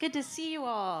Good to see you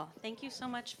all. Thank you so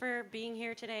much for being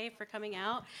here today, for coming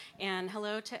out. And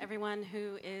hello to everyone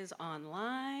who is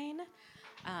online.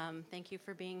 Thank you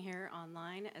for being here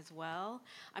online as well.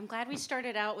 I'm glad we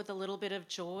started out with a little bit of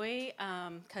joy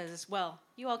because, well,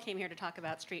 you all came here to talk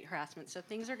about street harassment, so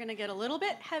things are going to get a little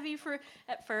bit heavy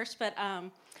at first, but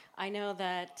I know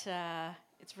that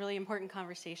it's a really important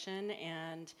conversation,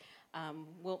 and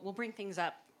we'll bring things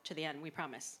up to the end, we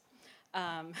promise.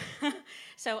 Um,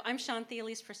 so I'm Shanti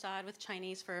Elise Prasad with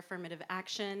Chinese for Affirmative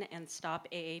Action and Stop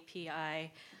AAPI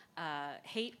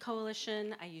Hate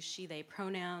Coalition. I use she, they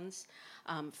pronouns.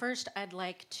 First, I'd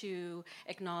like to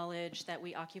acknowledge that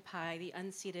we occupy the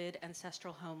unceded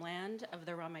ancestral homeland of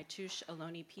the Ramaytush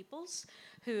Ohlone peoples,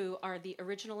 who are the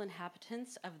original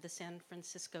inhabitants of the San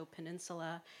Francisco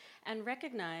Peninsula, and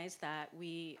recognize that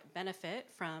we benefit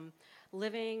from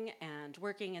living and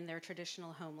working in their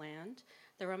traditional homeland.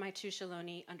 The Ramaytush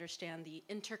Ohlone understand the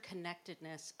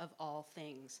interconnectedness of all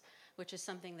things, which is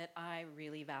something that I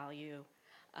really value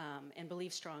and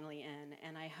believe strongly in.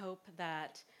 And I hope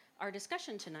that our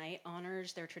discussion tonight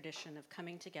honors their tradition of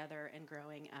coming together and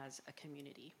growing as a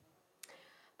community.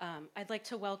 I'd like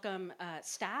to welcome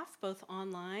staff, both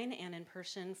online and in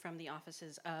person, from the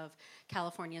offices of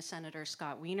California Senator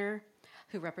Scott Wiener,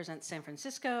 who represents San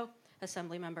Francisco,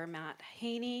 Assemblymember Matt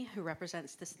Haney, who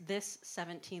represents this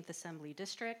 17th Assembly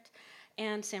District,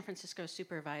 and San Francisco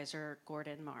Supervisor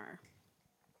Gordon Marr.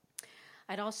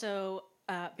 I'd also,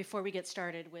 before we get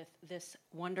started with this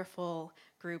wonderful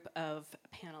group of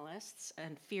panelists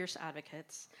and fierce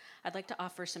advocates, I'd like to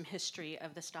offer some history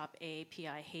of the Stop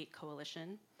AAPI Hate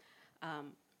Coalition.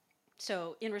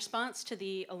 So in response to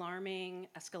the alarming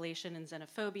escalation in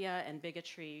xenophobia and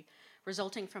bigotry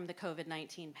resulting from the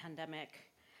COVID-19 pandemic,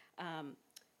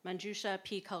 Manjusha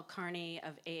P. Kulkarni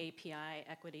of AAPI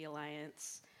Equity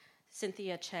Alliance,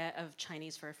 Cynthia Che of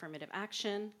Chinese for Affirmative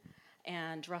Action,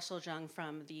 and Russell Zhang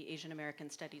from the Asian American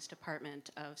Studies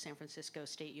Department of San Francisco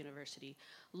State University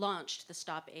launched the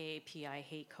Stop AAPI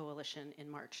Hate Coalition in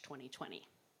March 2020.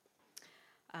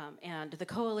 And the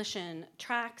coalition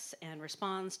tracks and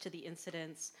responds to the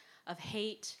incidents of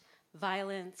hate,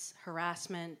 violence,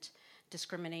 harassment,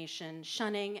 discrimination,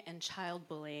 shunning, and child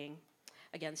bullying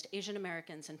against Asian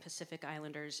Americans and Pacific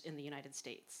Islanders in the United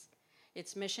States.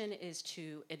 Its mission is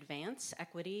to advance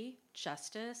equity,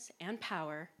 justice, and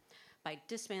power by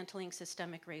dismantling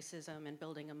systemic racism and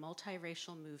building a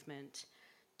multiracial movement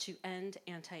to end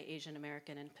anti-Asian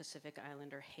American and Pacific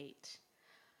Islander hate.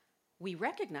 We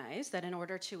recognize that in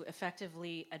order to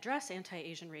effectively address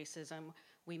anti-Asian racism,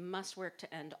 we must work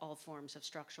to end all forms of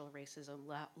structural racism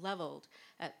leveled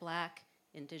at Black,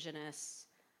 Indigenous,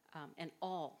 and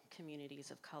all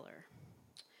communities of color.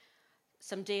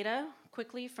 Some data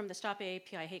quickly from the Stop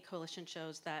AAPI Hate Coalition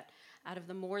shows that out of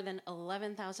the more than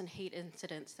 11,000 hate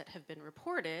incidents that have been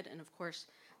reported, and of course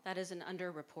that is an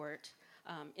underreport,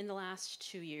 in the last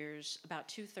 2 years, about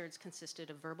 2/3 consisted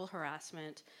of verbal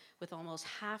harassment, with almost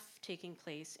half taking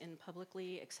place in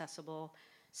publicly accessible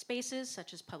spaces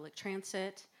such as public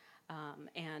transit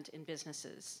and in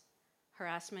businesses.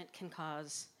 Harassment can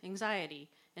cause anxiety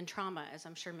and trauma, as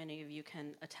I'm sure many of you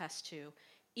can attest to,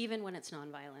 even when it's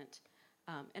nonviolent.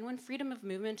 And when freedom of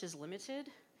movement is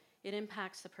limited, it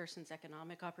impacts the person's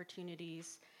economic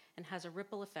opportunities and has a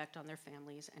ripple effect on their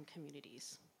families and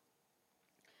communities.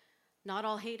 Not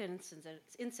all hate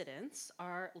incidents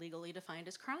are legally defined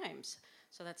as crimes.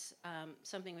 So that's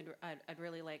something I'd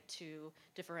really like to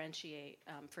differentiate.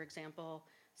 For example,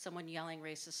 someone yelling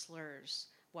racist slurs,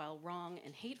 while wrong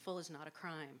and hateful, is not a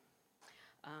crime.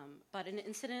 But an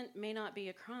incident may not be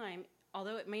a crime.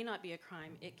 Although it may not be a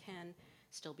crime, it can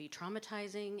still be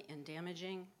traumatizing and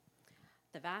damaging.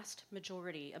 The vast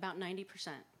majority, about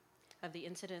 90%, of the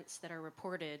incidents that are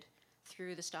reported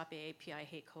through the Stop AAPI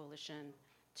Hate Coalition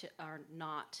are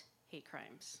not hate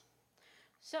crimes.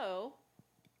 So,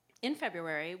 in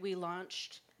February, we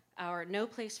launched our No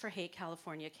Place for Hate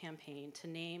California campaign to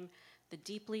name the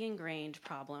deeply ingrained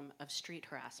problem of street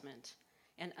harassment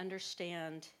and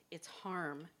understand its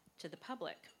harm to the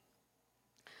public.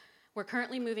 We're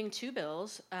currently moving 2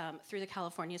 bills through the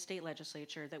California State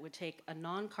Legislature that would take a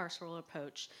non-carceral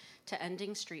approach to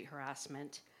ending street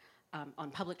harassment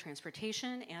on public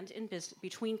transportation and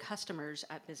between customers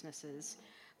at businesses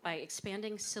by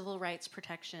expanding civil rights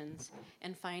protections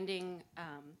and finding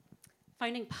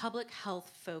public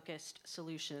health-focused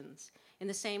solutions in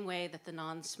the same way that the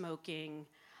non-smoking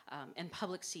and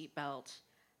public seatbelt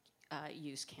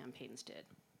use campaigns did.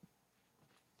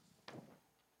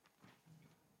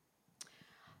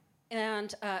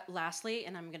 And lastly,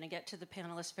 and I'm going to get to the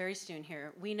panelists very soon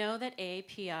here, we know that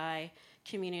AAPI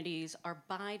communities are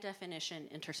by definition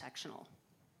intersectional.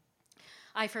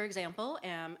 I, for example,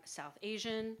 am South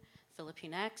Asian,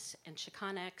 Filipinx, and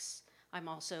Chicanx. I'm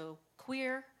also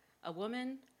queer, a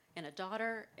woman, and a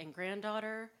daughter and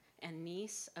granddaughter and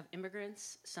niece of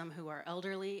immigrants, some who are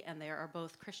elderly, and there are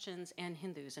both Christians and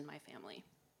Hindus in my family.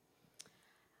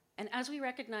 And as we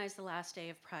recognize the last day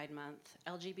of Pride Month,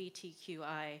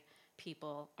 LGBTQI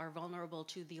people are vulnerable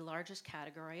to the largest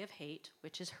category of hate,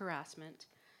 which is harassment.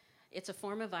 It's a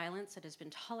form of violence that has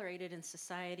been tolerated in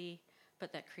society,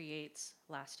 but that creates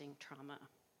lasting trauma.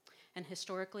 And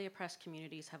historically oppressed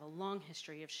communities have a long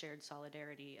history of shared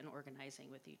solidarity and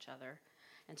organizing with each other.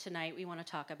 And tonight we want to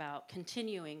talk about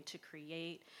continuing to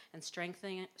create and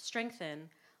strengthen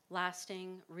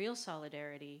lasting, real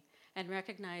solidarity and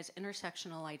recognize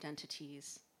intersectional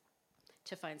identities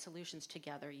to find solutions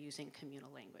together using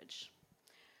communal language.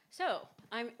 So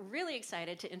I'm really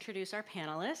excited to introduce our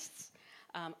panelists.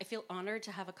 I feel honored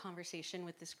to have a conversation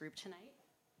with this group tonight.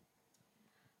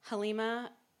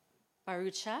 Halima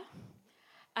Barucha,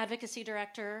 Advocacy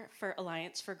Director for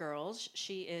Alliance for Girls.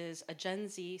 She is a Gen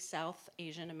Z South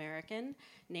Asian American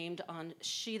named on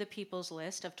She the People's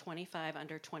list of 25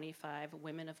 under 25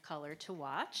 women of color to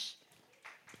watch.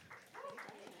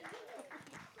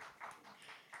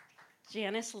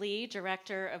 Janice Lee,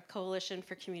 Director of Coalition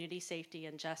for Community Safety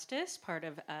and Justice, part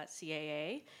of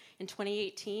CAA. In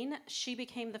 2018, she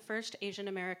became the first Asian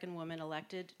American woman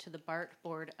elected to the BART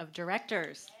Board of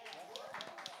Directors.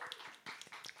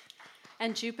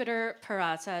 And Jupiter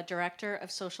Peraza, Director of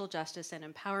Social Justice and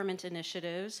Empowerment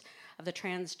Initiatives of the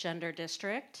Transgender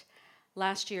District.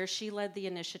 Last year, she led the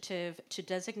initiative to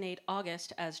designate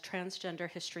August as Transgender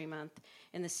History Month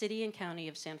in the city and county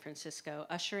of San Francisco,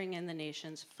 ushering in the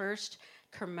nation's first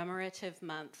commemorative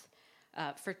month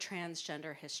for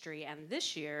transgender history. And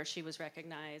this year, she was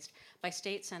recognized by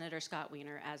State Senator Scott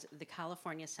Wiener as the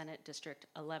California Senate District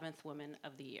 11th Woman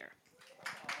of the Year.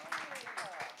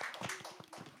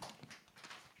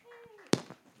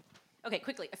 Okay,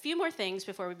 quickly, a few more things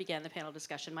before we begin the panel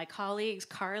discussion. My colleagues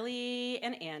Carly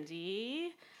and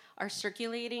Andy are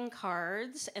circulating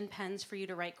cards and pens for you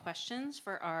to write questions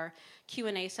for our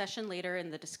Q&A session later in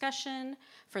the discussion.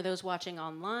 For those watching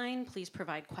online, please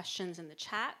provide questions in the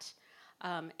chat.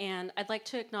 And I'd like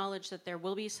to acknowledge that there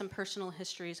will be some personal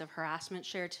histories of harassment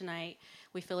shared tonight.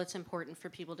 We feel it's important for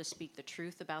people to speak the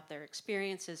truth about their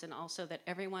experiences and also that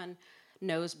everyone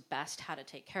knows best how to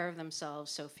take care of themselves,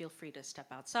 so feel free to step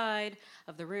outside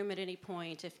of the room at any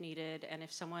point if needed, and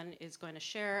if someone is going to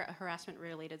share a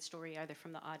harassment-related story either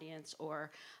from the audience or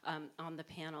on the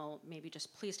panel, maybe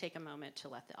just please take a moment to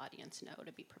let the audience know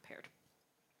to be prepared.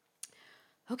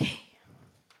 Okay,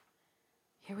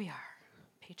 here we are,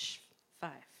 page 5,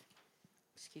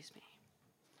 excuse me.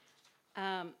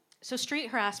 So street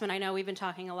harassment, I know we've been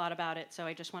talking a lot about it, so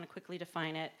I just want to quickly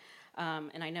define it.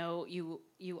 And I know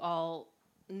you all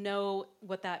know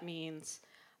what that means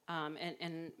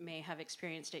and may have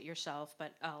experienced it yourself,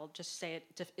 but I'll just say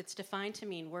it's defined to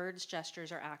mean words,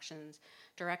 gestures, or actions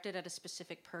directed at a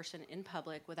specific person in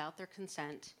public without their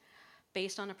consent,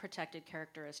 based on a protected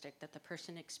characteristic that the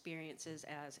person experiences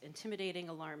as intimidating,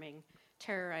 alarming,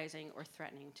 terrorizing, or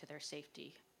threatening to their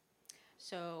safety.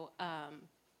 So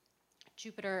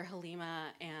Jupiter,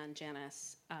 Halima, and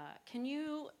Janice, can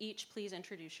you each please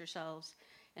introduce yourselves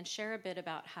and share a bit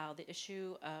about how the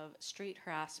issue of street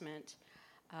harassment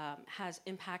has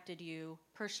impacted you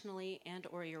personally and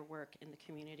or your work in the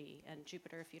community? And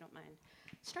Jupiter, if you don't mind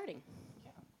starting.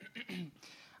 Yeah.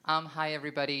 Hi,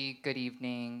 everybody. Good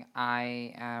evening.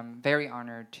 I am very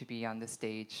honored to be on the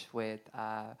stage with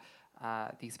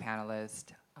these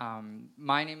panelists.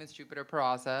 My name is Jupiter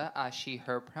Peraza, she,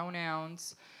 her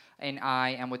pronouns, and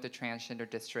I am with the Transgender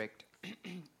District.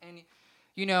 And,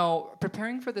 you know,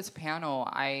 preparing for this panel,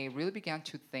 I really began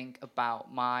to think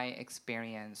about my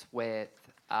experience with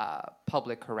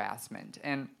public harassment.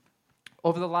 And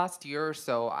over the last year or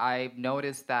so, I've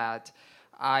noticed that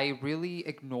I really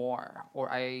ignore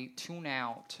or I tune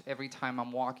out every time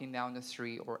I'm walking down the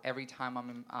street or every time I'm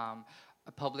in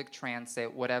a public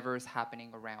transit, whatever is happening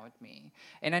around me.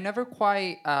 And I never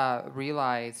quite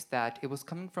realized that it was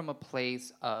coming from a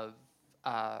place of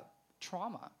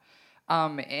trauma.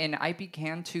 And I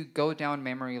began to go down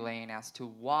memory lane as to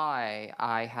why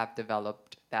I have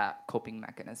developed that coping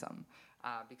mechanism.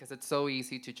 Because it's so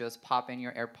easy to just pop in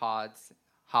your AirPods,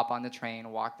 hop on the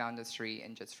train, walk down the street,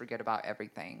 and just forget about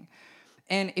everything.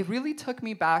 And it really took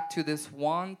me back to this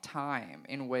one time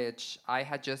in which I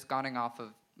had just gotten off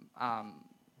of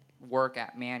work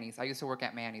at Manny's. I used to work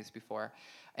at Manny's before.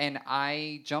 And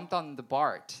I jumped on the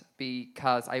BART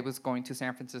because I was going to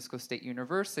San Francisco State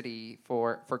University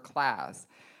for class.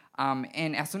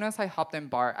 And as soon as I hopped in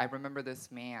BART, I remember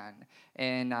this man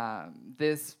in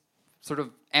this sort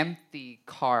of empty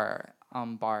car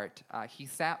on BART. He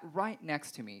sat right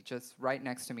next to me, just right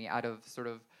next to me, out of sort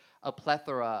of a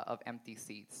plethora of empty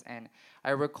seats. And I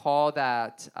recall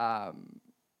that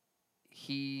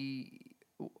he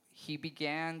he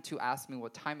began to ask me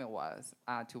what time it was,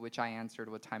 to which I answered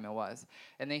what time it was.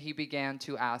 And then he began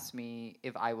to ask me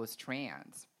if I was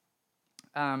trans.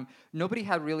 Nobody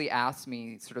had really asked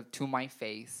me sort of to my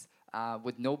face,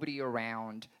 with nobody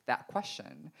around, that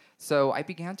question. So I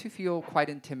began to feel quite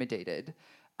intimidated.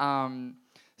 Um,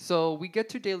 so we get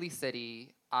to Daly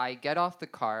City. I get off the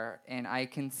car and I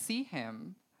can see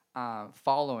him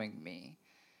following me.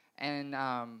 And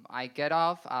I get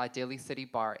off Daly City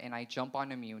Bar and I jump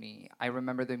on a Muni. I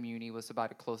remember the Muni was about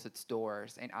to close its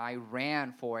doors, and I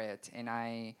ran for it, and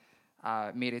I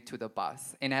made it to the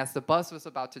bus. And as the bus was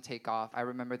about to take off, I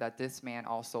remember that this man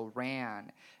also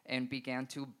ran and began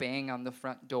to bang on the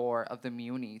front door of the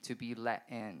Muni to be let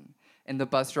in. And the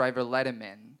bus driver let him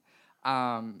in.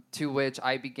 To which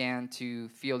I began to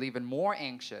feel even more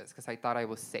anxious because I thought I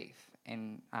was safe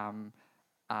in,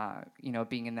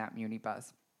 being in that Muni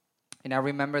bus. And I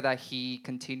remember that he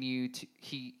continued to,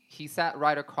 he sat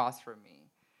right across from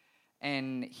me.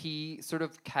 And he sort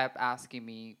of kept asking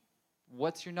me,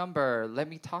 "What's your number? Let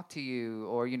me talk to you,"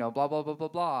 or, blah, blah, blah, blah,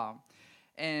 blah.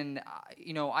 And,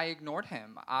 I ignored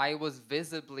him. I was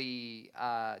visibly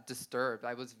disturbed.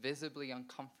 I was visibly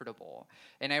uncomfortable.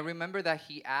 And I remember that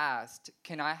he asked,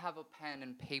 "Can I have a pen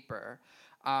and paper?"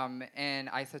 And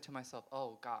I said to myself,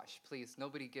 "Oh gosh, please,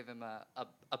 nobody give him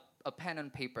a pen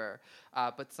and paper."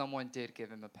 But someone did give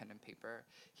him a pen and paper.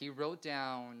 He wrote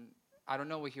down, I don't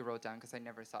know what he wrote down because I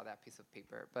never saw that piece of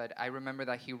paper, but I remember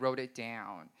that he wrote it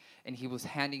down and he was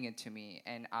handing it to me,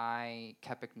 and I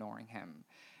kept ignoring him.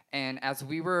 And as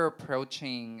we were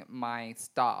approaching my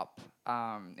stop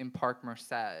in Park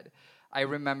Merced, I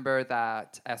remember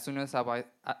that as soon as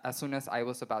I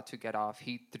was about to get off,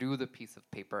 he threw the piece of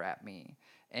paper at me,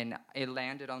 and it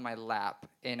landed on my lap,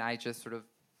 and I just sort of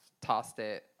tossed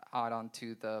it out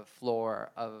onto the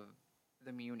floor of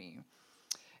the Muni.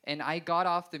 And I got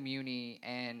off the Muni,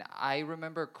 and I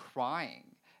remember crying.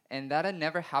 And that had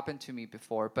never happened to me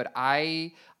before, but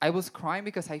I was crying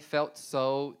because I felt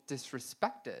so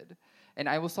disrespected. And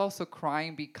I was also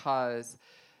crying because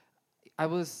I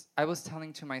was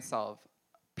telling to myself,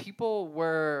 people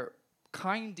were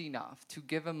kind enough to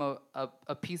give him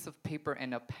a piece of paper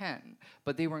and a pen,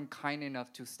 but they weren't kind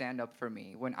enough to stand up for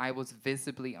me when I was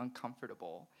visibly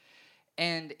uncomfortable.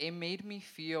 And it made me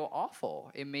feel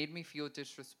awful. It made me feel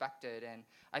disrespected. And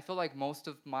I feel like most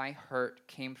of my hurt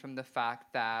came from the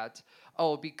fact that,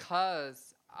 oh,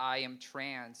 because I am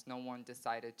trans, no one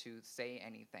decided to say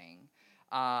anything.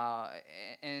 Uh,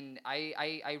 and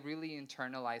I really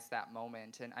internalized that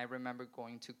moment. And I remember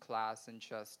going to class and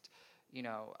just,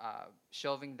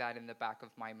 shelving that in the back of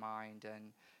my mind.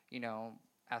 And, you know,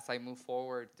 as I move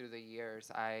forward through the years,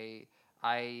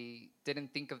 I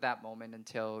didn't think of that moment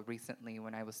until recently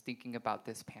when I was thinking about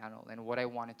this panel and what I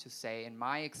wanted to say and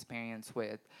my experience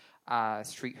with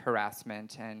street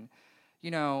harassment. And, you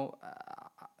know,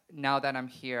 now that I'm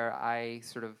here, I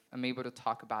sort of am able to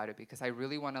talk about it because I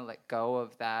really want to let go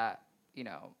of that,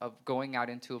 of going out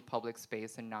into a public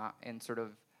space and sort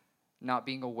of not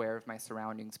being aware of my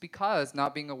surroundings, because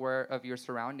not being aware of your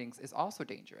surroundings is also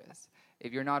dangerous.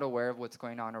 If you're not aware of what's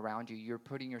going on around you, you're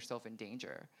putting yourself in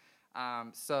danger.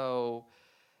 So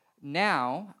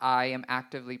now I am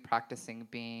actively practicing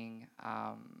being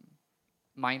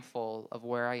mindful of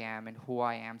where I am and who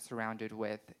I am surrounded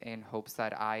with, in hopes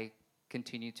that I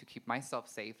continue to keep myself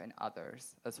safe and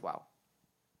others as well.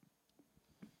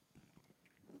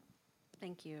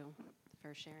 Thank you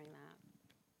for sharing that.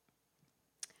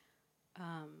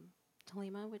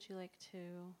 Talima, would you like to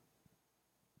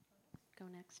go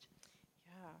next?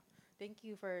 Yeah. Thank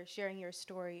you for sharing your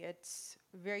story. It's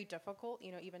very difficult,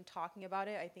 even talking about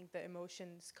it. I think the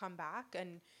emotions come back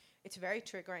and it's very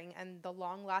triggering. And the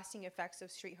long lasting effects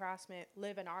of street harassment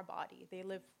live in our body, they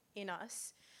live in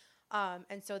us.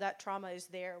 And so that trauma is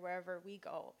there wherever we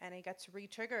go. And it gets re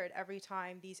triggered every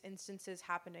time these instances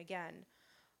happen again.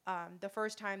 The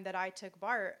first time that I took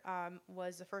BART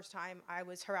was the first time I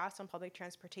was harassed on public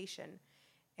transportation.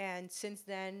 And since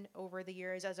then, over the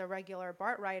years, as a regular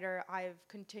BART rider, I've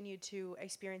continued to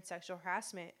experience sexual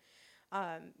harassment.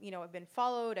 I've been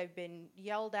followed, I've been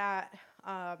yelled at,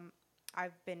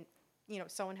 I've been,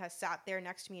 someone has sat there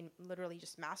next to me and literally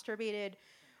just masturbated,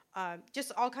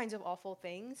 just all kinds of awful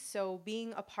things. So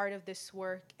being a part of this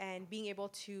work and being able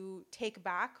to take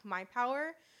back my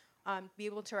power be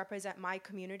able to represent my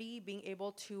community, being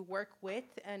able to work with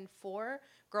and for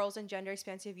girls and gender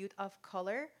expansive youth of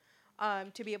color,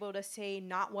 to be able to say,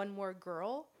 not one more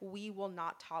girl, we will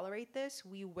not tolerate this,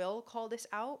 we will call this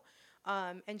out.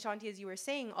 And Shanti, as you were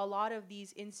saying, a lot of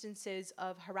these instances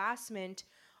of harassment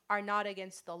are not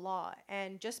against the law.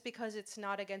 And just because it's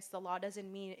not against the law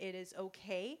doesn't mean it is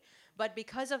okay. But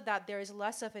because of that, there is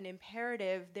less of an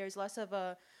imperative, there's less of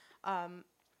a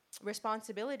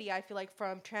responsibility, I feel like,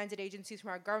 from transit agencies,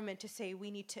 from our government, to say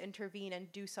we need to intervene and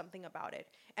do something about it.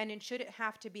 And it shouldn't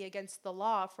have to be against the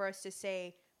law for us to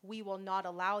say we will not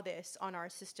allow this on our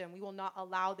system, we will not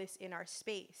allow this in our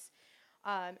space.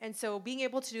 And so being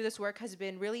able to do this work has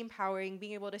been really empowering,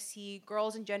 being able to see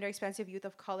girls and gender expansive youth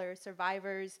of color,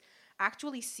 survivors,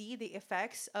 actually see the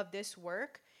effects of this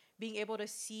work, being able to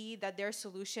see that their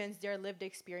solutions, their lived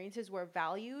experiences were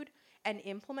valued and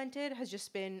implemented, has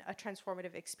just been a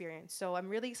transformative experience. So I'm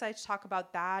really excited to talk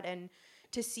about that and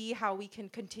to see how we can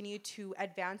continue to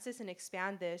advance this and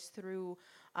expand this through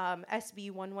SB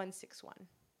 1161.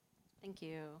 Thank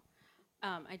you.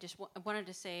 I just wanted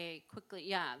to say quickly,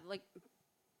 yeah, like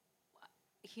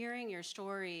hearing your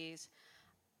stories,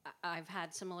 I've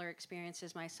had similar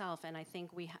experiences myself, and I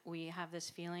think we have this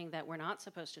feeling that we're not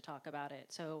supposed to talk about it.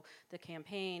 So the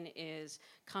campaign is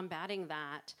combating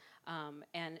that,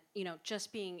 and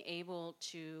just being able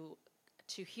to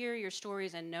hear your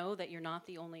stories and know that you're not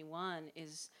the only one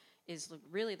is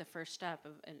really the first step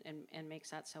of, and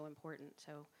makes that so important.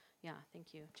 So yeah,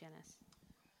 thank you, Janice.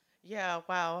 Yeah,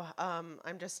 wow.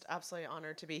 I'm just absolutely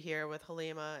honored to be here with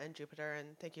Halima and Jupiter,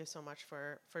 and thank you so much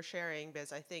for sharing,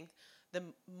 because I think the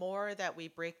more that we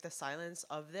break the silence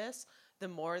of this, the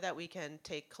more that we can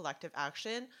take collective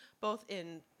action, both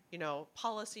in,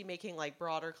 policy making, like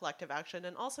broader collective action,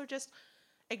 and also just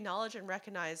acknowledge and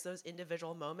recognize those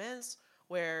individual moments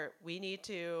where we need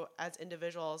to, as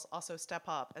individuals, also step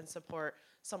up and support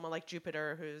someone like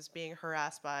Jupiter, who's being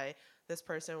harassed by this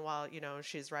person while,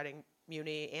 she's riding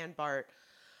Muni and BART.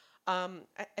 I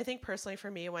think personally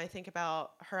for me, when I think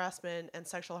about harassment and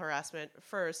sexual harassment,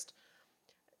 first,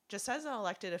 just as an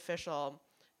elected official,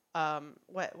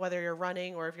 whether you're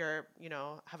running or if you're,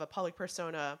 have a public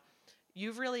persona,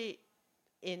 you've really,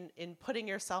 in putting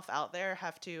yourself out there,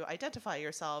 have to identify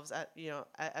yourselves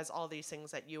as all these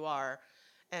things that you are.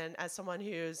 And as someone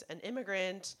who's an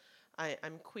immigrant,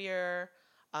 I'm queer,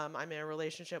 I'm in a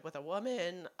relationship with a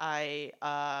woman, I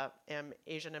am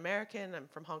Asian American, I'm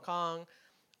from Hong Kong.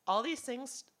 All these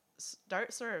things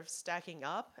start sort of stacking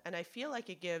up, and I feel like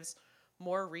it gives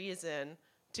more reason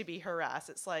to be harassed.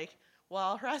 It's like,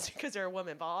 well, I'll harass you because you're a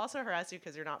woman, but I'll also harass you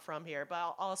because you're not from here. But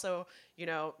I'll also,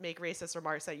 make racist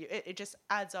remarks at you. It just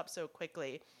adds up so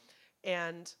quickly.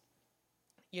 And,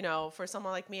 for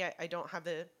someone like me, I don't have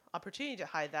the opportunity to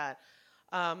hide that.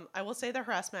 I will say the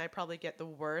harassment I probably get the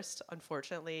worst,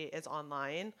 unfortunately, is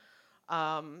online.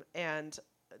 And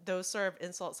those sort of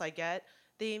insults I get,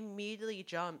 they immediately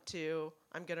jump to,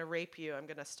 I'm going to rape you, I'm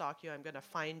going to stalk you, I'm going to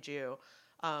find you,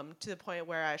 to the point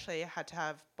where I actually had to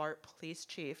have BART police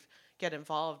chief get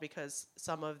involved because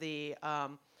some of the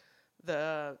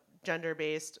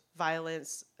gender-based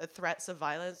violence, threats of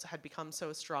violence had become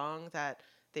so strong that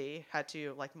they had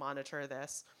to monitor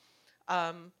this.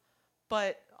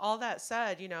 But all that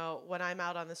said, when I'm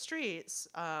out on the streets,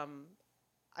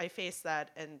 I face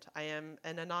that, and I am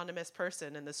an anonymous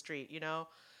person in the street,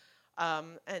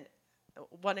 and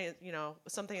one,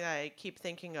 something that I keep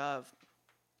thinking of.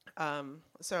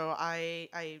 So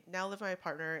I now live with my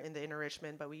partner in the Inner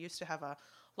Richmond, but we used to have a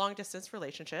long distance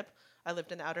relationship. I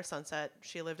lived in the Outer Sunset.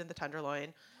 She lived in the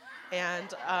Tenderloin.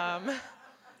 And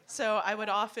so I would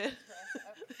often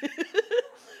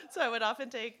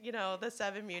take, the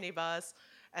 7 Muni bus.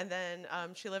 And then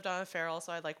she lived on a Farrell,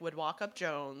 so I would walk up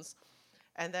Jones.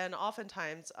 And then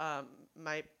oftentimes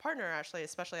my partner, actually,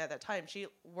 especially at that time, she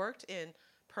worked in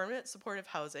permanent supportive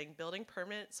housing, building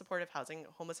permanent supportive housing,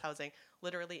 homeless housing,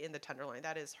 literally in the Tenderloin.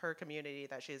 That is her community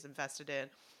that she's invested in.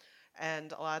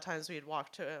 And a lot of times we'd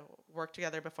work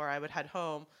together before I would head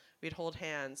home. We'd hold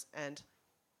hands, and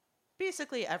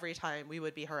basically every time we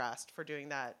would be harassed for doing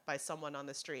that by someone on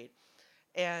the street.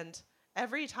 And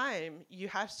every time you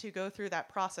have to go through that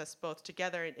process, both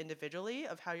together and individually,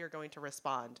 of how you're going to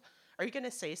respond. Are you going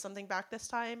to say something back this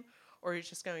time, or are you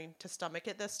just going to stomach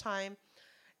it this time?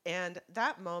 And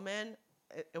that moment,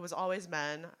 it was always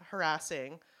men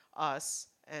harassing us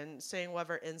and saying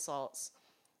whatever insults.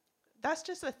 That's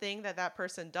just a thing that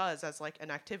person does as an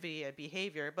activity, a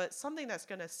behavior, but something that's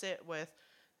going to sit with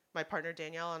my partner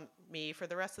Danielle and me for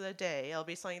the rest of the day. It'll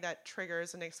be something that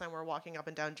triggers the next time we're walking up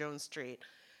and down Jones Street.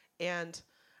 And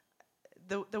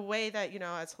the way that,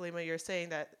 as Halima, you're saying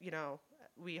that,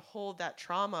 we hold that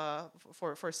trauma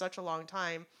for such a long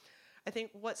time. I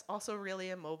think what's also really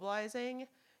immobilizing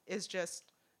is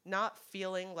just not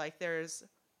feeling like there's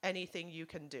anything you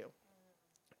can do,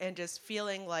 and just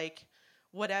feeling like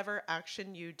whatever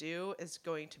action you do is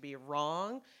going to be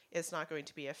wrong. It's not going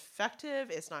to be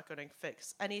effective. It's not going to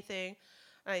fix anything.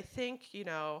 And I think,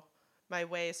 my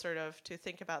way sort of to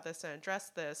think about this and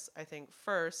address this, I think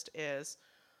first is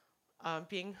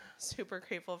being super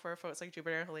grateful for folks like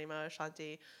Jupiter, Halima,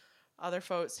 Shanti, other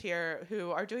folks here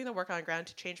who are doing the work on the ground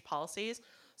to change policies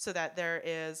so that there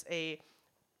is a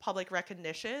public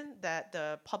recognition that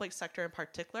the public sector in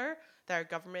particular, that our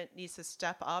government needs to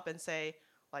step up and say,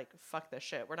 like, fuck this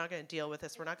shit. We're not going to deal with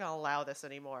this. We're not going to allow this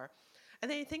anymore. And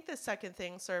then I think the second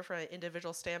thing, sort of from an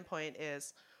individual standpoint,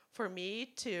 is for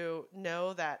me to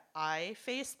know that I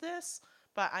face this,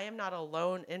 but I am not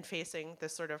alone in facing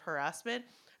this sort of harassment.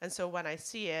 And so when I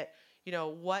see it,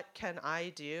 what can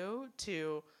I do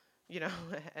to, and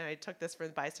I took this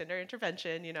from bystander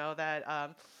intervention,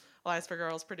 that Alliance for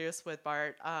Girls produced with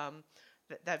Bart,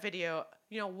 that video,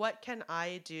 what can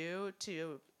I do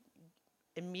to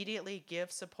immediately give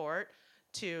support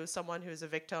to someone who's a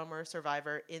victim or a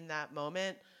survivor in that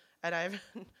moment? And I've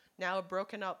now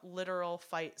broken up literal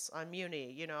fights on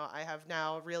Muni. I have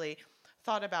now really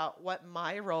thought about what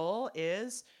my role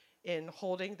is in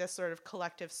holding this sort of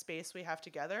collective space we have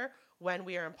together when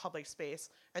we are in public space,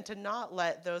 and to not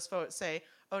let those folks say,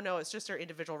 oh no, it's just our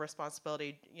individual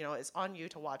responsibility, it's on you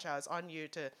to watch out, it's on you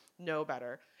to know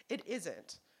better. It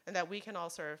isn't. And that we can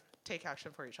all sort of take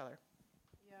action for each other.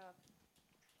 Yeah.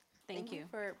 Thank you.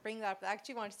 For bringing that up. I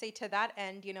actually want to say to that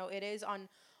end, it is on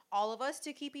all of us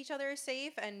to keep each other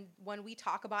safe. And when we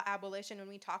talk about abolition, when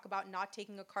we talk about not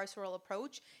taking a carceral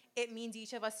approach, it means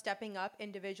each of us stepping up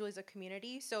individually as a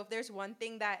community. So if there's one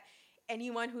thing that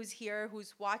anyone who's here,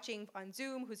 who's watching on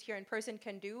Zoom, who's here in person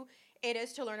can do, it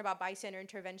is to learn about bystander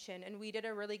intervention. And we did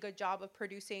a really good job of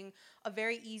producing a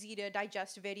very easy to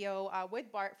digest video with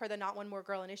Bart for the Not One More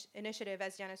Girl initiative,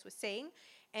 as Janice was saying.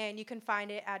 And you can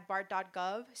find it at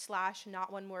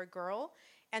bart.gov/notonemore girl.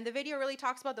 And the video really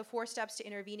talks about the 4 steps to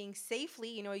intervening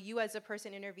safely, you as a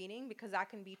person intervening, because that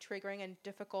can be triggering and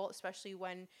difficult, especially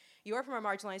when you're from a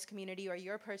marginalized community or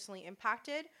you're personally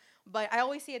impacted. But I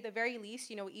always say at the very least,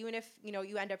 even if,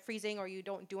 you end up freezing or you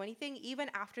don't do anything,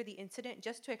 even after the incident,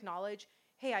 just to acknowledge,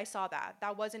 hey, I saw that.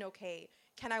 That wasn't okay.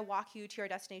 Can I walk you to your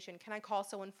destination? Can I call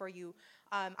someone for you?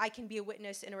 I can be a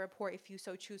witness in a report if you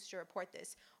so choose to report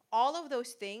this. All of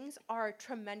those things are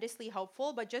tremendously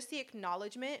helpful, but just the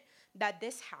acknowledgement that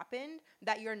this happened,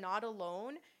 that you're not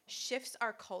alone, shifts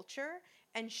our culture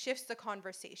and shifts the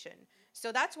conversation.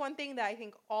 So that's one thing that I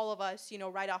think all of us,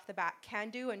 right off the bat can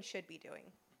do and should be doing.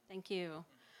 Thank you.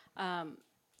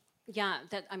 Yeah,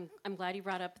 that I'm glad you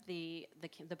brought up the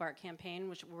BART campaign,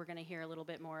 which we're going to hear a little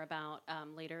bit more about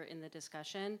later in the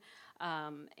discussion.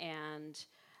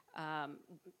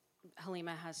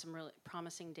 Halima has some really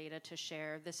promising data to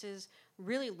share. This is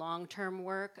really long-term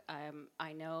work.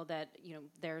 I know that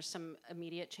there's some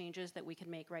immediate changes that we can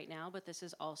make right now, but this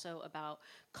is also about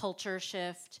culture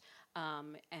shift.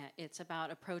 It's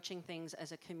about approaching things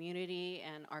as a community,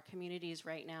 and our communities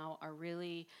right now are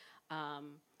really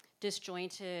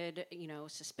disjointed,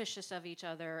 suspicious of each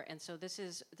other, and so this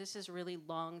is really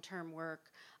long-term work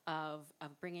of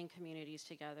bringing communities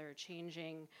together,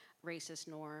 changing racist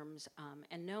norms,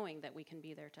 and knowing that we can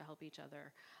be there to help each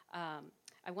other.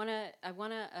 I want to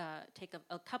take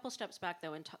a couple steps back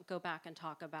though and go back and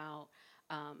talk about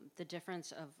the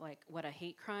difference of like what a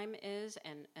hate crime is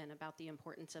and about the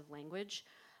importance of language.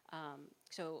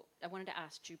 So I wanted to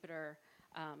ask Jupiter.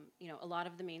 A lot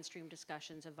of the mainstream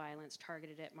discussions of violence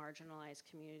targeted at marginalized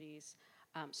communities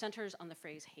centers on the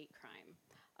phrase hate crime.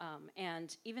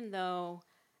 And even though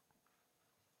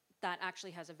that actually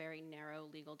has a very narrow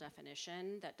legal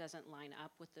definition that doesn't line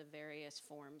up with the various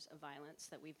forms of violence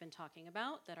that we've been talking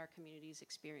about that our communities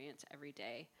experience every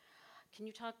day. Can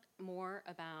you talk more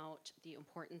about the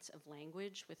importance of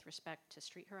language with respect to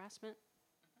street harassment?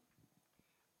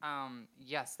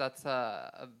 Yes, that's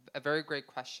a very great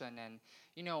question. And,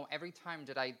 every time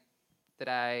that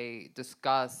I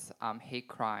discuss hate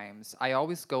crimes, I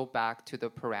always go back to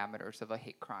the parameters of a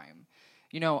hate crime.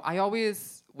 I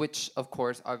always, which of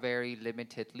course are very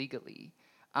limited legally.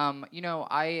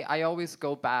 I always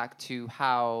go back to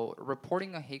how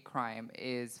reporting a hate crime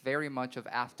is very much of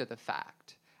after the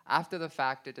fact. After the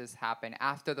fact it has happened,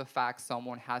 after the fact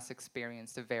someone has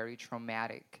experienced a very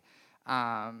traumatic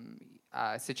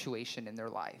situation in their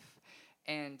life.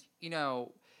 And,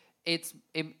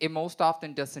 it most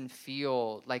often doesn't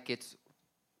feel like it's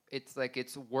it's like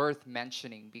it's worth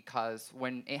mentioning, because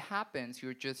when it happens,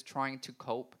 you're just trying to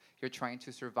cope, you're trying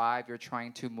to survive, you're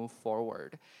trying to move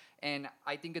forward. And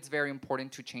I think it's very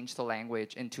important to change the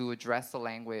language and to address the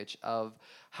language of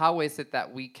how is it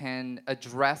that we can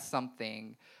address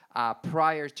something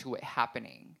prior to it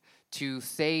happening, to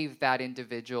save that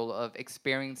individual of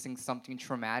experiencing something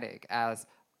traumatic, as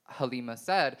Halima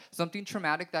said, something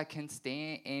traumatic that can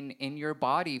stay in your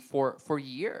body for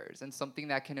years, and something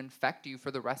that can infect you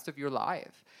for the rest of your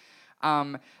life.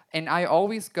 And I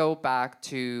always go back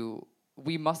to,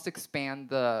 we must expand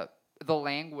the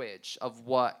language of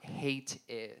what hate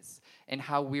is, and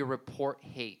how we report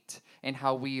hate, and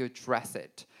how we address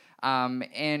it.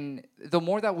 And the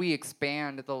more that we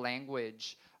expand the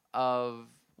language of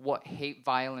what hate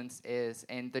violence is,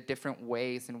 and the different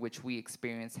ways in which we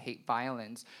experience hate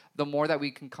violence, the more that we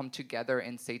can come together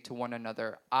and say to one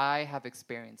another, I have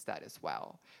experienced that as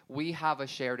well. We have a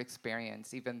shared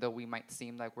experience, even though we might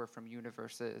seem like we're from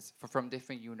from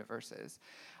different universes.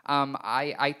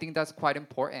 I think that's quite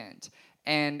important.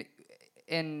 And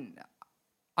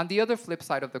on the other flip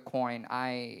side of the coin,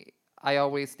 I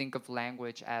always think of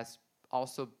language as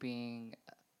also being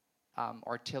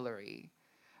artillery.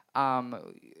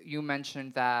 You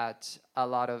mentioned that a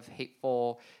lot of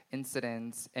hateful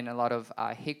incidents and a lot of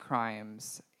hate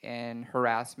crimes and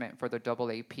harassment for the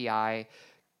AAPI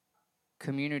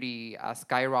community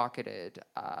skyrocketed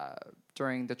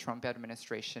during the Trump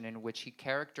administration, in which he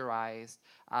characterized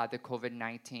the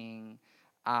COVID-19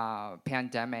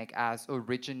 pandemic as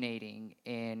originating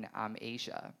in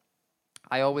Asia.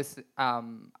 I always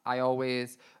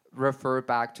refer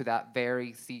back to that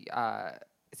very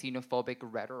xenophobic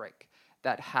rhetoric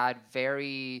that had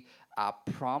very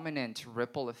prominent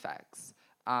ripple effects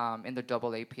in the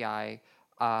AAPI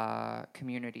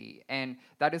community. And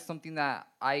that is something that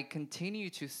I continue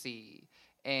to see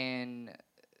in,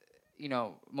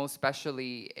 most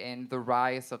especially in the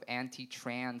rise of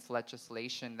anti-trans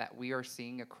legislation that we are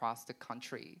seeing across the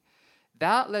country.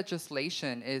 That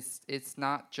legislation it's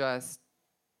not just,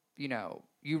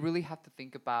 you really have to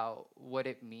think about what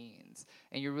it means.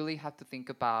 And you really have to think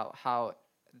about how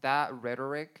that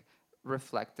rhetoric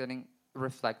reflected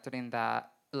in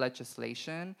that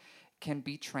legislation can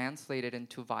be translated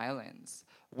into violence.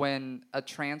 When a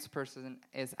trans person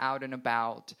is out and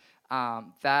about,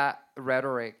 that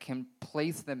rhetoric can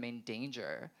place them in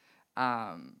danger,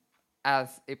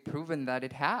 as it proven that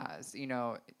it has.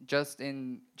 Just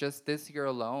this year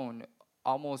alone,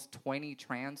 almost 20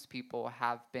 trans people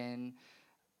have been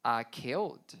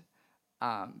killed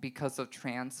because of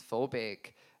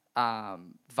transphobic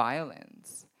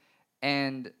violence.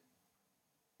 And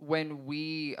when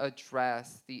we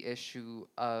address the issue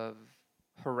of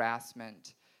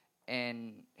harassment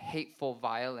and hateful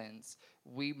violence,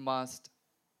 we must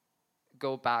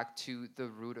go back to the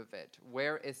root of it.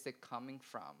 Where is it coming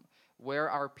from? Where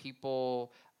are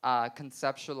people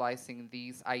conceptualizing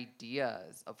these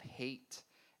ideas of hate?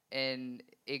 And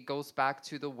it goes back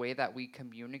to the way that we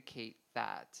communicate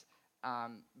that,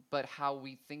 but how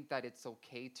we think that it's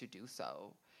okay to do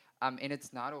so. And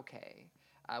it's not okay.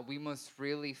 We must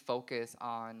really focus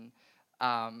on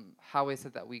how is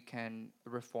it that we can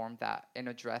reform that and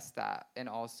address that, and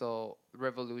also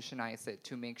revolutionize it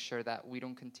to make sure that we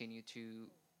don't continue to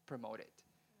promote it.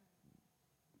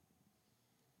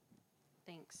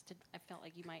 Thanks. I felt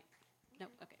like you might. No,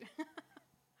 okay.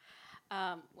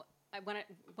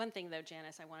 One thing though,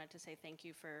 Janice, I wanted to say thank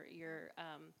you for your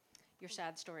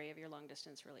sad story of your long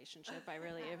distance relationship. I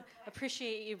really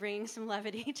appreciate you bringing some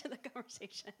levity to the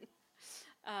conversation.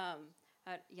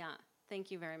 Yeah,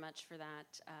 thank you very much for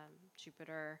that,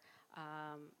 Jupiter.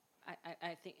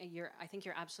 I think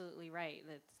you're absolutely right.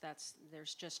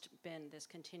 There's just been this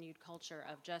continued culture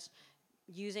of just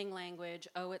using language.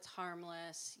 Oh, it's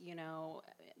harmless.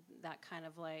 That kind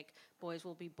of like boys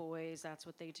will be boys. That's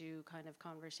what they do. Kind of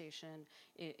conversation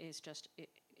is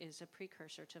a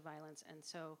precursor to violence. And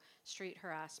so, street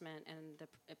harassment and the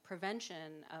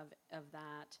prevention of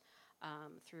that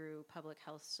through public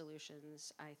health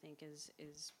solutions, I think, is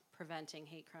preventing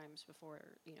hate crimes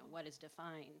before, what is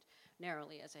defined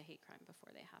narrowly as a hate crime before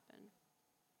they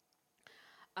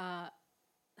happen.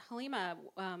 Halima,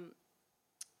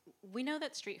 we know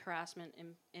that street harassment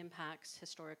impacts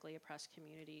historically oppressed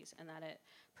communities, and that it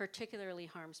particularly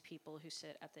harms people who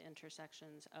sit at the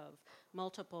intersections of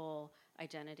multiple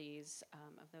identities,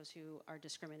 of those who are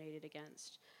discriminated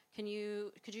against. Could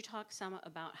you talk some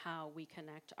about how we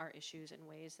connect our issues in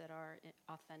ways that are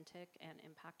authentic and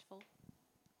impactful?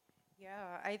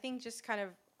 Yeah, I think just kind of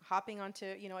hopping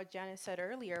onto, what Janice said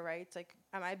earlier, right? It's like,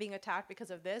 am I being attacked because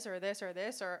of this or this or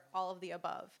this or all of the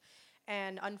above?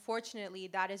 And unfortunately,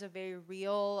 that is a very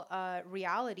real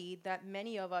reality that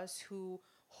many of us who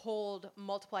hold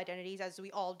multiple identities, as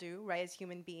we all do, right, as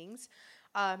human beings,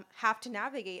 have to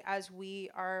navigate as we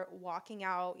are walking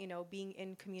out, being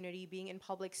in community, being in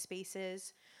public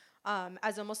spaces.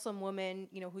 As a Muslim woman,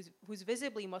 who's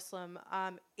visibly Muslim,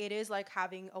 it is like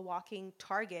having a walking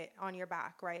target on your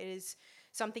back, right? It is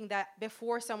something that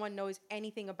before someone knows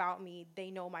anything about me, they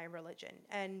know my religion.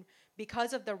 And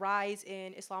because of the rise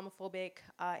in Islamophobic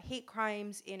hate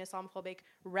crimes, in Islamophobic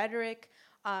rhetoric,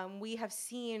 we have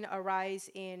seen a rise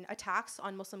in attacks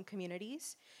on Muslim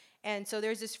communities. And so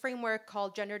there's this framework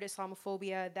called gendered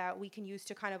Islamophobia that we can use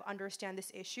to kind of understand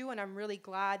this issue. And I'm really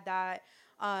glad that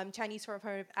Chinese for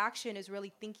Affirmative Action is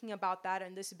really thinking about that.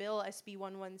 And this bill, SB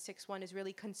 1161, is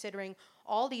really considering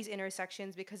all these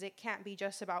intersections, because it can't be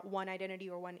just about one identity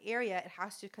or one area. It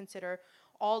has to consider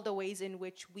all the ways in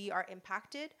which we are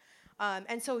impacted.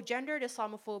 And so gendered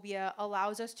Islamophobia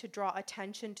allows us to draw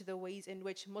attention to the ways in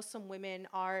which Muslim women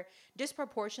are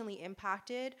disproportionately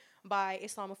impacted by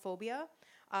Islamophobia.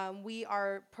 We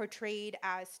are portrayed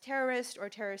as terrorists or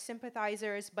terrorist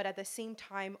sympathizers, but at the same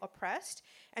time oppressed.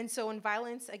 And so when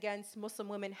violence against Muslim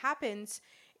women happens,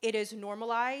 it is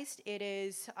normalized, it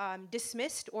is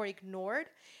dismissed or ignored.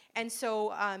 And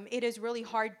so it is really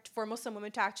hard for Muslim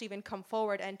women to actually even come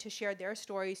forward and to share their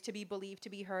stories, to be believed, to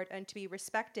be heard, and to be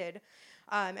respected.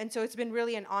 And so it's been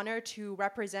really an honor to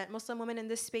represent Muslim women in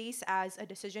this space as a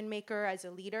decision maker, as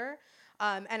a leader.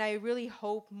 And I really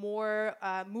hope more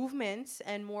movements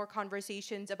and more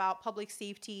conversations about public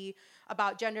safety,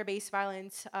 about gender-based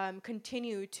violence,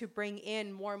 continue to bring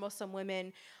in more Muslim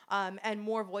women and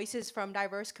more voices from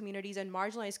diverse communities and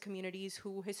marginalized communities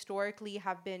who historically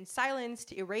have been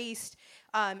silenced, erased,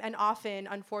 and often,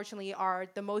 unfortunately, are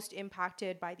the most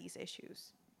impacted by these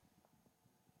issues.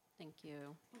 Thank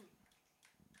you.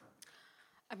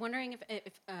 I'm wondering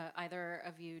if either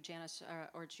of you, Janice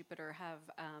or Jupiter, have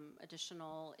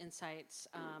additional insights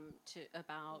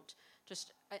about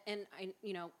just and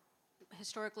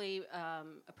historically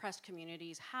oppressed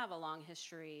communities have a long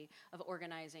history of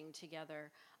organizing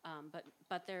together,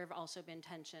 but there have also been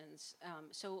tensions.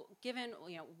 So given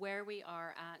where we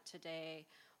are at today,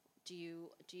 do you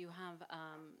have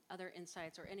other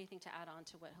insights or anything to add on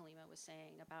to what Halima was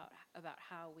saying about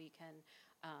how we can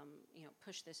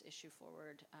push this issue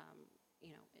forward,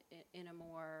 in a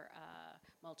more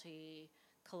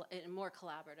more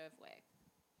collaborative way?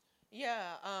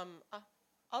 Yeah,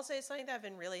 I'll say something that I've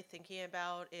been really thinking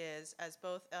about is, as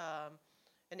both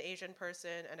an Asian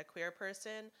person and a queer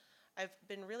person, I've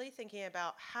been really thinking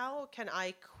about how can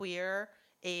I queer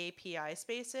AAPI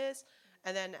spaces,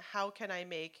 and then how can I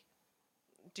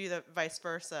do the vice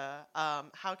versa?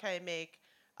 How can I make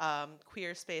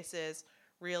queer spaces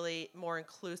really more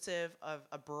inclusive of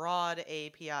a broad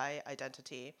AAPI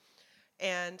identity?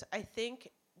 And I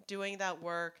think doing that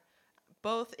work,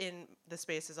 both in the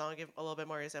spaces, I'll give a little bit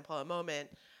more example in a moment,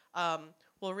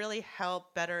 will really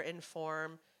help better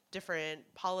inform different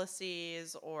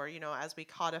policies, or as we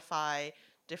codify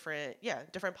different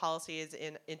policies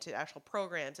into actual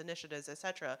programs, initiatives,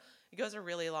 etc. It goes a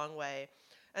really long way.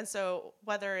 And so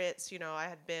whether it's, I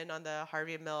had been on the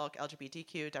Harvey Milk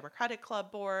LGBTQ Democratic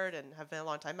Club board and have been a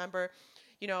longtime member,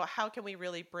 how can we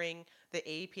really bring the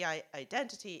API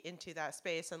identity into that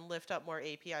space and lift up more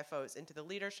API folks into the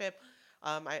leadership?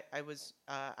 I was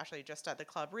actually just at the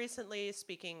club recently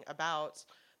speaking about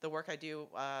the work I do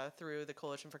through the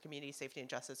Coalition for Community Safety and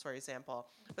Justice, for example.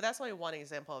 But that's only one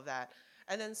example of that.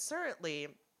 And then certainly,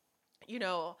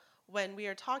 when we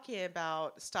are talking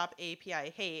about Stop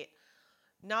AAPI Hate,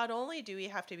 not only do we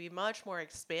have to be much more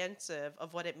expansive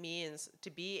of what it means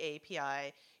to be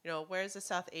API, where's the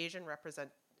South Asian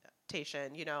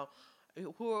representation?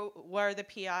 Who are the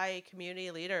PI community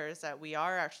leaders that we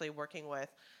are actually working with?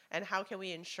 And how can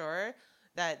we ensure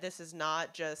that this is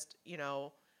not just,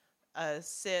 a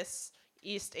cis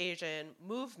East Asian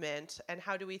movement? And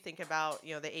how do we think about,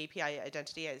 the API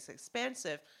identity as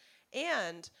expansive?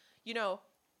 And,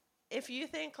 if you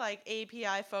think like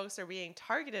API folks are being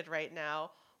targeted right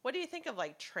now, what do you think of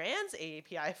like trans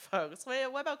API folks?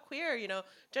 What about queer,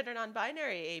 gender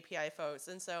non-binary API folks?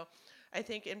 And so I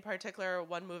think in particular,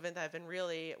 one movement that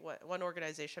one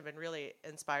organization I've been really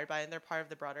inspired by, and they're part of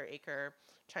the broader ACRE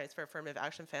Chinese for Affirmative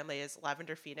Action family, is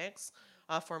Lavender Phoenix,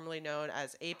 formerly known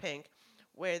as APINK,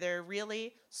 where they're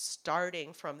really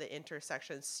starting from the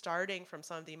intersection, starting from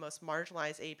some of the most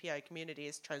marginalized API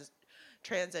communities,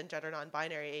 trans and gender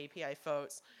non-binary API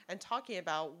folks, and talking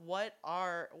about what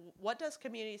does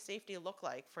community safety look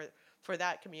like for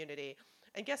that community.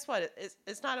 And guess what?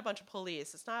 It's not a bunch of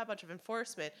police. It's not a bunch of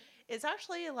enforcement. It's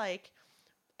actually like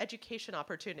education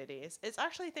opportunities. It's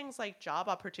actually things like job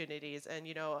opportunities and,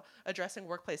 addressing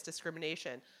workplace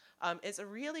discrimination. It's a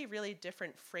really, really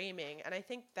different framing. And I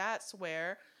think that's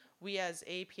where we as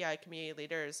API community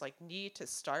leaders like need to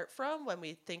start from when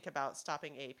we think about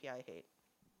stopping API hate.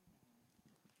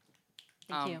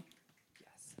 Thank you.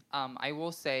 Yes. I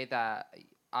will say that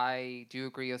I do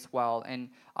agree as well. And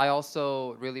I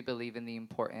also really believe in the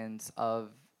importance of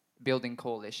building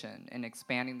coalition and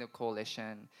expanding the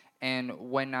coalition. And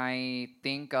when I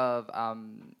think of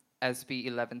SB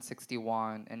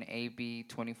 1161 and AB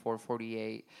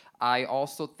 2448, I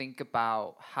also think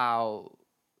about how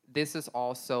this is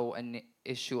also an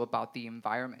issue about the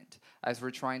environment, as we're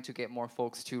trying to get more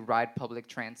folks to ride public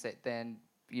transit than,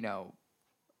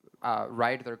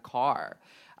 ride their car.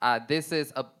 This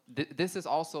is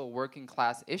also a working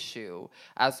class issue,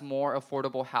 as more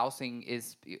affordable housing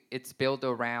it's built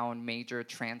around major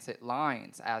transit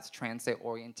lines as transit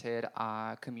oriented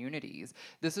communities.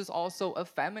 This is also a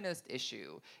feminist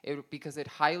issue because it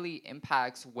highly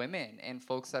impacts women and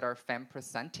folks that are femme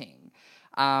presenting.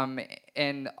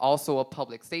 And also a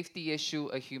public safety issue,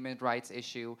 a human rights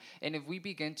issue. And if we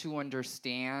begin to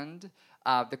understand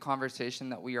the conversation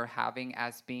that we are having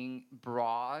as being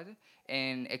broad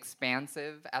and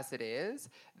expansive as it is,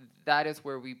 that is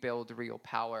where we build real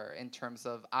power in terms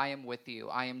of I am with you,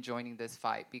 I am joining this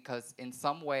fight, because in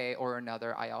some way or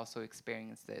another, I also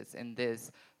experience this in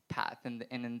this path and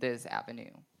in this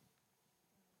avenue.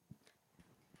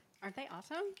 Aren't they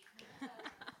awesome?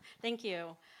 Thank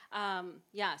you.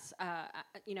 Yes,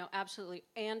 absolutely.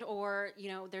 And or,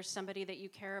 there's somebody that you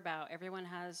care about. Everyone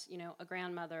has, a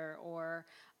grandmother or,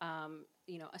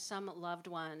 some loved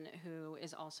one who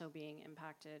is also being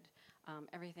impacted.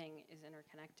 Everything is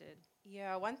interconnected.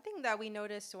 Yeah, one thing that we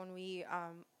noticed when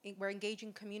we're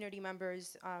engaging community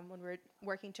members when we're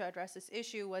working to address this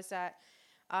issue was that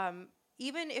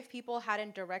even if people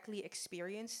hadn't directly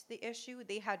experienced the issue,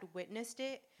 they had witnessed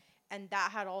it, and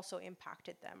that had also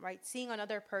impacted them, right? Seeing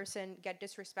another person get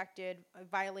disrespected,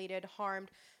 violated,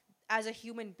 harmed, as a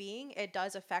human being, it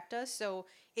does affect us. So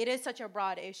it is such a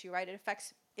broad issue, right? It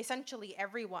affects essentially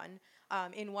everyone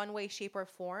in one way, shape, or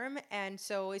form. And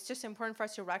so it's just important for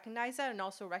us to recognize that, and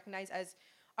also recognize as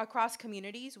across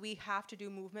communities, we have to do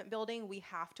movement building. We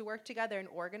have to work together and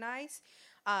organize.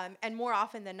 And more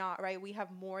often than not, right, we have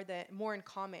more in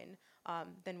common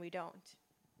than we don't.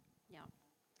 Yeah.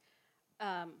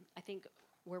 I think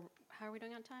how are we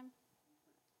doing on time?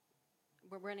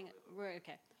 We're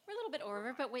okay. We're a little bit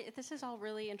over, but this is all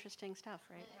really interesting stuff,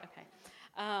 right? Okay.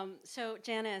 So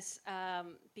Janice,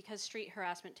 because street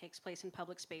harassment takes place in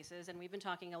public spaces, and we've been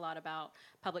talking a lot about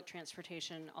public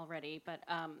transportation already, but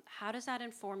how does that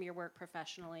inform your work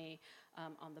professionally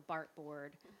on the BART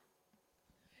board?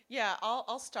 Yeah,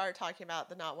 I'll start talking about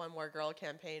the Not One More Girl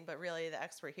campaign, but really the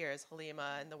expert here is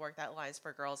Halima and the work that Alliance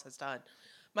for Girls has done.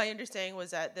 My understanding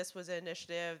was that this was an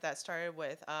initiative that started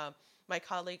with my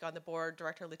colleague on the board,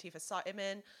 Director Latifa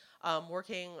Simon,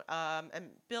 working and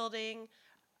building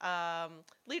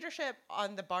leadership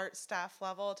on the BART staff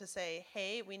level to say,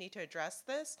 hey, we need to address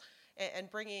this,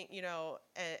 and bringing,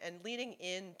 and leaning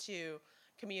into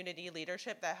community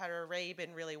leadership that had already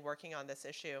been really working on this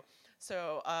issue.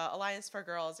 So Alliance for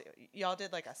Girls, y'all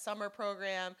did like a summer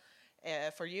program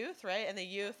for youth, right? And the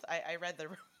youth, I read the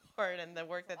report and the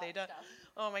work that they done.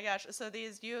 Oh my gosh. So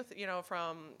these youth,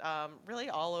 from really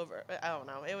all over, I don't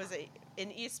know, it was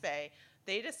in East Bay,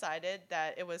 they decided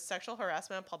that it was sexual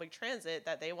harassment on public transit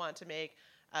that they want to make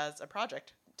as a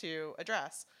project to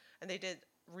address. And they did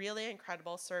really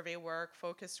incredible survey work,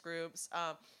 focus groups.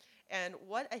 And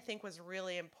what I think was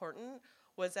really important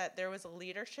was that there was a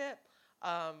leadership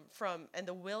and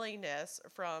the willingness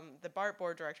from the BART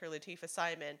board director, Latifa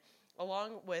Simon,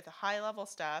 along with high-level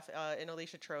staff in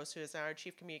Alicia Trost, who is now our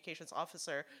chief communications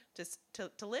officer,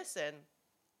 to listen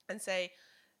and say,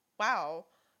 wow,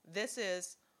 this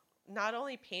is not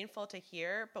only painful to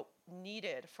hear, but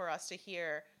needed for us to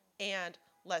hear, and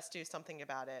let's do something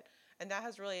about it. And that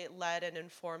has really led and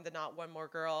informed the Not One More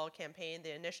Girl campaign,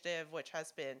 the initiative, which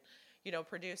has been,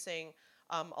 producing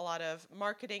a lot of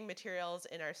marketing materials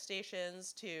in our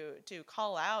stations to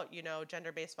call out,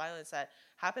 gender-based violence that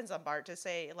happens on BART, to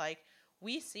say, like,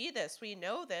 we see this, we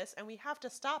know this, and we have to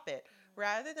stop it,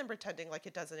 rather than pretending like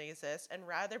it doesn't exist, and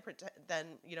rather than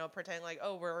pretending like,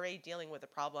 oh, we're already dealing with the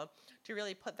problem, to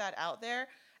really put that out there,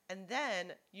 and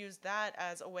then use that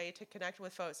as a way to connect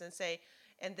with folks and say,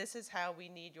 and this is how we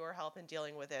need your help in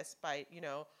dealing with this, by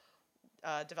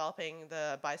developing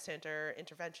the bystander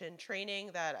intervention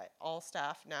training that all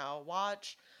staff now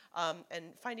watch,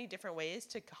 and finding different ways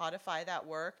to codify that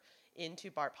work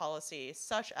into BART policy,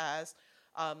 such as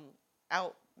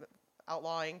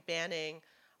outlawing, banning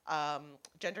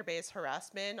gender-based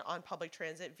harassment on public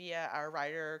transit via our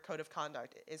rider code of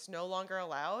conduct. It's no longer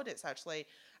allowed. It's actually,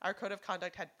 our code of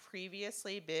conduct had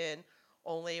previously been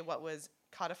only what was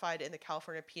codified in the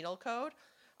California Penal Code.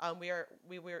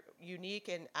 We were unique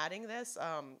in adding this.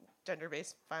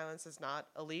 Gender-based violence is not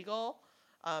illegal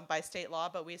by state law,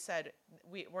 but we said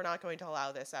we're not going to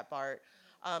allow this at BART.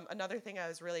 Another thing I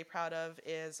was really proud of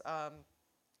is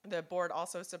the board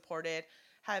also supported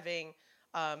having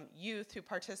youth who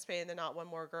participate in the Not One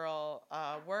More Girl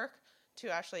work to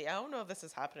actually, I don't know if this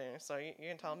is happening, so you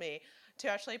can tell me, to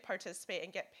actually participate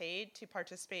and get paid to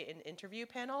participate in interview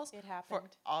panels. It happened.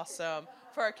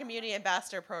 For our community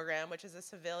ambassador program, which is a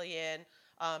civilian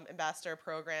ambassador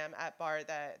program at BART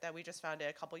that we just founded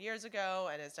a couple years ago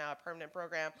and is now a permanent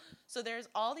program. So there's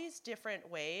all these different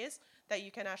ways that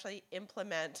you can actually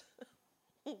implement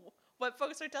what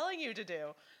folks are telling you to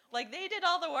do. Like, they did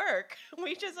all the work.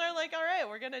 We just are like, all right,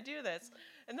 we're going to do this.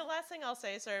 And the last thing I'll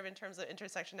say, sort of in terms of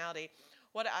intersectionality,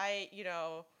 what I,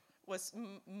 was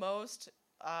most,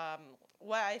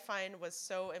 what I find was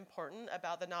so important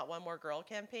about the Not One More Girl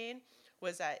campaign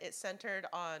was that it centered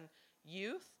on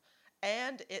youth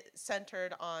and it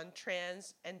centered on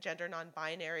trans and gender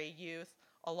non-binary youth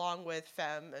along with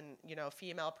femme and,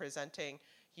 female presenting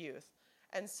youth.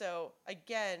 And so,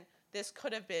 again, this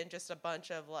could have been just a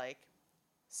bunch of like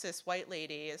cis white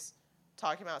ladies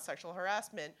talking about sexual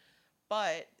harassment,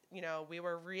 but we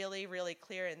were really, really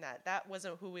clear in that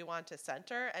wasn't who we want to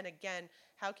center. And again,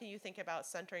 how can you think about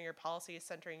centering your policies,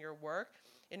 centering your work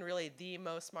in really the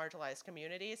most marginalized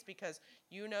communities? Because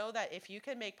that if you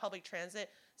can make public transit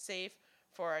safe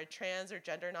for a trans or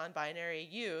gender non-binary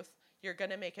youth, you're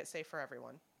going to make it safe for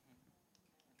everyone.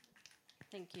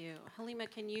 Thank you. Halima,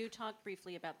 can you talk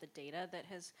briefly about the data that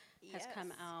has come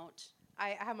Yes. out?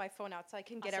 I have my phone out so I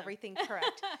can get Awesome. everything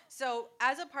correct. So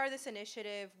as a part of this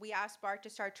initiative, we asked BART to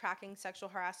start tracking sexual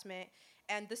harassment.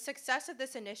 And the success of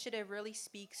this initiative really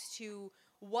speaks to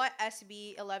what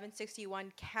SB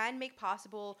 1161 can make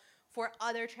possible for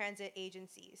other transit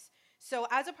agencies. So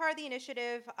as a part of the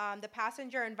initiative, the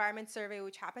Passenger Environment Survey,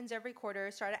 which happens every quarter,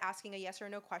 started asking a yes or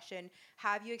no question.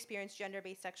 Have you experienced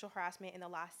gender-based sexual harassment in the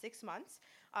last 6 months?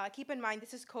 Keep in mind,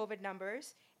 this is COVID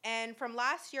numbers. And from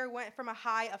last year, went from a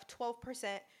high of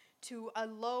 12% to a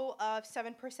low of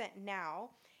 7% now.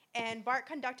 And BART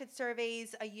conducted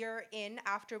surveys a year in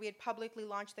after we had publicly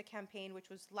launched the campaign, which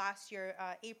was last year,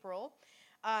 April,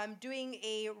 doing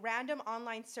a random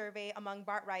online survey among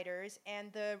BART riders.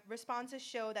 And the responses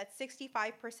show that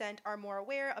 65% are more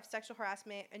aware of sexual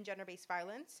harassment and gender-based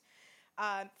violence.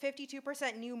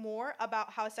 52% knew more about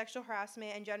how sexual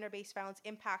harassment and gender-based violence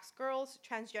impacts girls,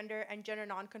 transgender, and gender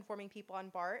non-conforming people on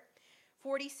BART.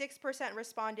 46%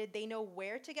 responded they know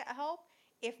where to get help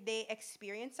if they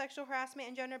experience sexual harassment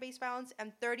and gender-based violence,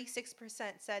 and 36%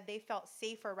 said they felt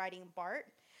safer riding BART.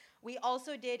 We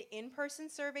also did in-person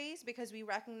surveys because we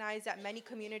recognize that many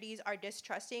communities are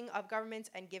distrusting of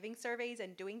governments and giving surveys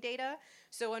and doing data.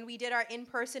 So when we did our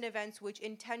in-person events, which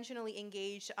intentionally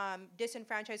engaged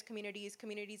disenfranchised communities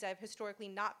that have historically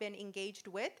not been engaged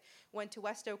with, went to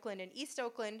West Oakland and East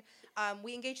Oakland,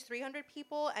 we engaged 300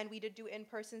 people, and we did do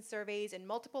in-person surveys in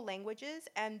multiple languages,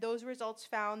 and those results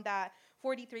found that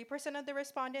 43% of the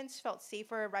respondents felt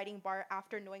safer riding BART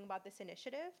after knowing about this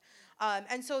initiative.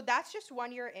 And so that's just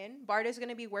 1 year in. BART is going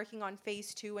to be working on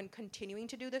phase 2 and continuing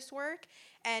to do this work.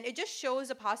 And it just shows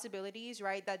the possibilities,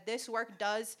 right, that this work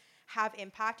does have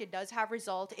impact. It does have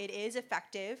result. It is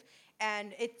effective.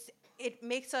 And it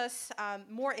makes us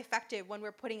more effective when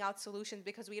we're putting out solutions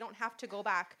because we don't have to go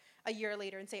back a year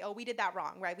later and say, oh, we did that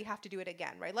wrong, right? We have to do it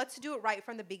again, right? Let's do it right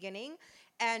from the beginning.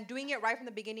 And doing it right from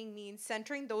the beginning means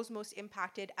centering those most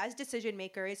impacted as decision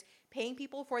makers, paying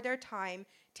people for their time,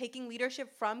 taking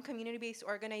leadership from community-based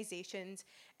organizations,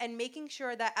 and making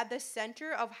sure that at the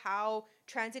center of how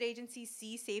transit agencies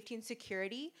see safety and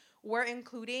security, we're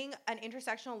including an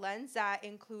intersectional lens that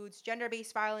includes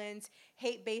gender-based violence,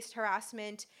 hate-based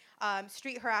harassment,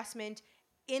 street harassment,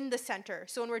 in the center.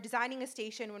 So when we're designing a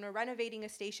station, when we're renovating a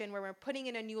station, when we're putting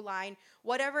in a new line,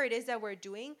 whatever it is that we're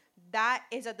doing, that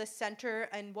is at the center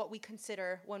and what we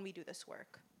consider when we do this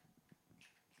work.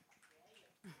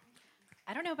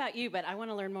 I don't know about you, but I want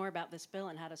to learn more about this bill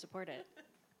and how to support it.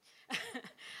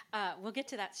 We'll get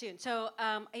to that soon. So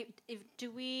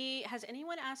has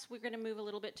anyone asked, we're going to move a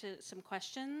little bit to some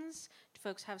questions. Do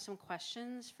folks have some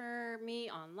questions for me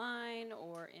online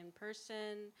or in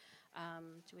person?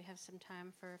 Do we have some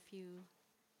time for a few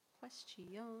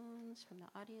questions from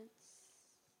the audience?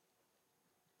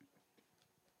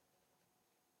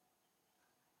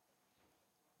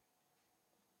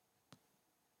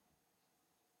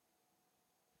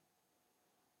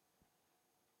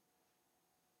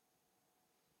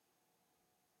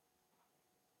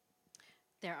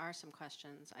 There are some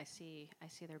questions. I see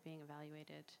they're being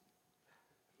evaluated.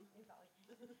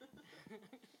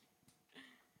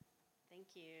 Thank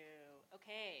you.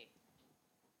 Okay.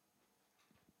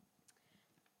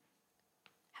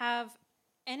 Have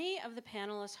any of the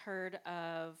panelists heard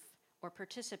of or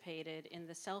participated in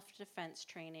the self-defense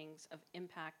trainings of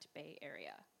Impact Bay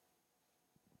Area?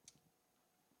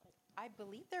 I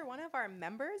believe they're one of our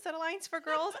members at Alliance for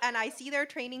Girls, and I see their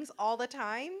trainings all the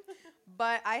time,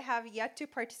 but I have yet to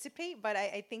participate. But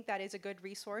I think that is a good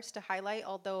resource to highlight.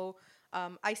 Although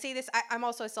I say this, I'm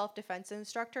also a self-defense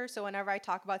instructor, so whenever I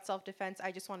talk about self-defense,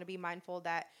 I just want to be mindful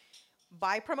that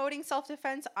by promoting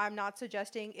self-defense, I'm not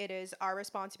suggesting it is our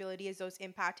responsibility as those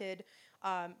impacted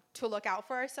to look out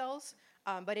for ourselves,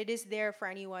 but it is there for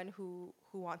anyone who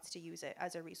wants to use it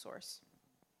as a resource.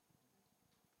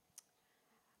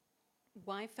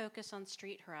 Why focus on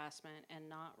street harassment and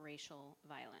not racial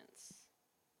violence?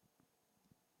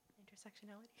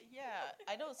 Intersectionality. Yeah,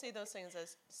 I don't see those things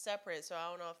as separate, so I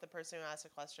don't know if the person who asked the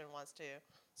question wants to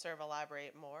sort of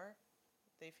elaborate more.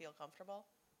 They feel comfortable.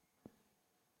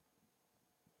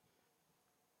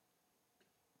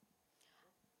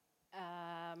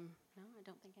 No, I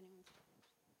don't think anyone's.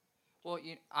 Well,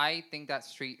 I think that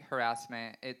street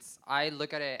harassment, I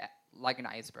look at it like an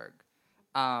iceberg.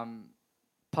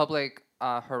 Public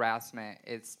harassment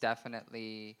is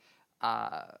definitely,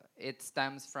 it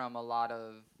stems from a lot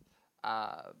of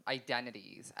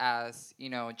identities. As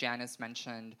Janice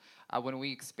mentioned, when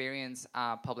we experience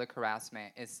public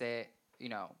harassment, is it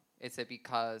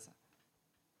because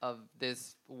of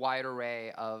this wide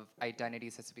array of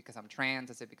identities? Is it because I'm trans?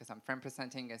 Is it because I'm femme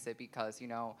presenting? Is it because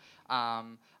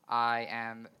I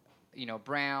am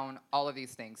brown? All of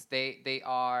these things, they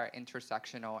are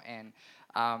intersectional. And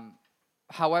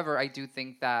however, I do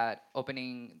think that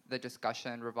opening the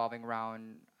discussion revolving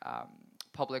around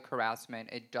public harassment,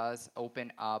 it does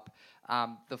open up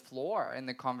the floor and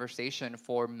the conversation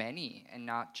for many, and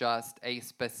not just a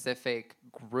specific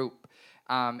group.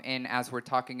 And as we're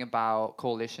talking about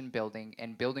coalition building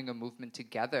and building a movement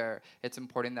together, it's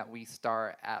important that we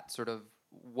start at sort of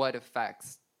what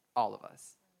affects all of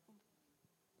us.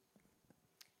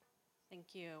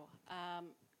 Thank you. I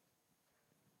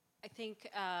think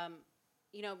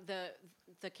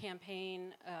the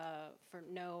campaign for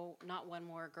No, Not One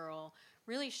More Girl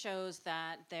really shows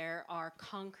that there are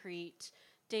concrete,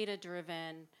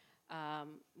 data-driven,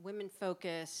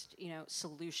 women-focused,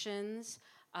 solutions.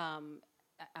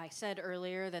 I said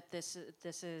earlier that this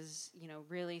is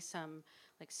really some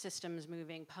like systems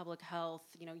moving, public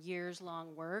health,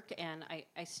 years-long work, and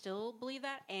I still believe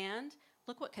that. And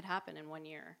look what could happen in 1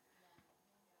 year.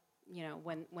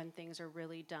 When things are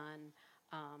really done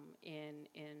in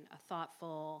a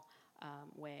thoughtful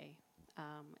way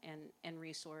and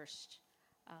resourced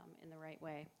in the right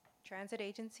way. Transit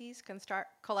agencies can start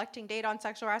collecting data on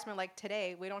sexual harassment like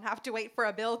today. We don't have to wait for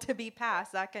a bill to be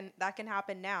passed. That can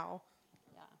happen now.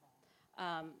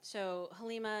 Yeah. So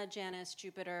Halima, Janice,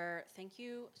 Jupiter, thank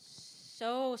you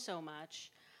so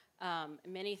much.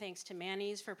 Many thanks to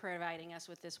Manny's for providing us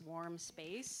with this warm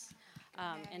space,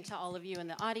 and to all of you in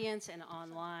the audience and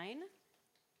online.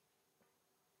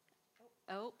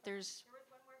 Oh, there was one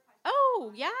more question.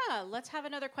 Oh, yeah. Let's have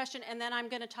another question, and then I'm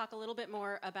going to talk a little bit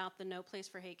more about the No Place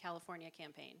for Hate California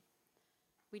campaign.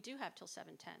 We do have till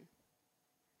 7:10.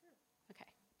 Okay.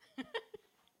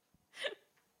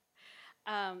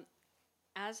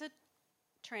 As a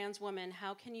trans woman,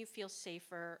 how can you feel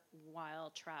safer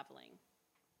while traveling?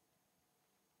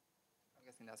 I'm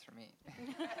guessing that's for me.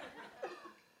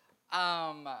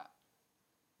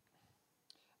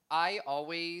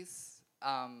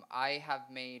 I have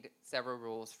made several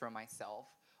rules for myself.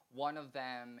 One of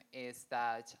them is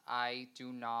that I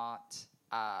do not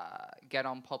get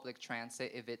on public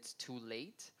transit if it's too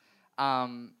late.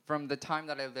 From the time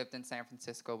that I lived in San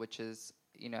Francisco, which is,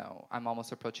 I'm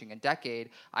almost approaching a decade,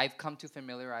 I've come to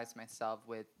familiarize myself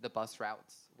with the bus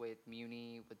routes, with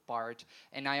Muni, with BART,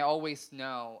 and I always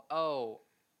know,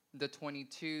 the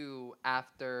 22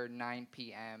 after 9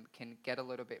 p.m. can get a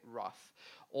little bit rough.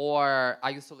 Or I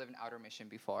used to live in Outer Mission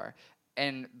before,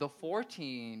 and the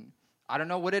 14, I don't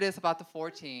know what it is about the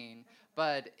 14,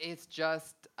 but it's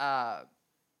just,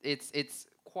 it's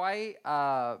quite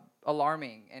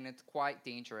alarming, and it's quite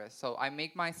dangerous. So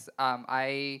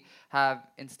I have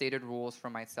instated rules for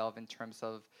myself in terms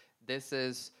of this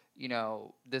is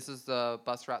the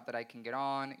bus route that I can get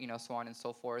on, so on and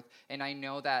so forth. And I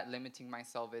know that limiting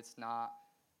myself is not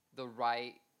the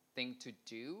right thing to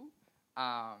do.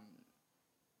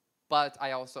 But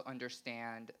I also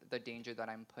understand the danger that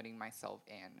I'm putting myself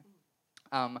in.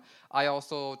 I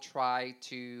also try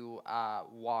to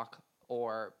walk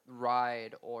or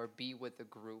ride or be with a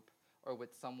group or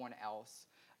with someone else.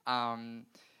 Um,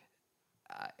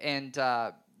 and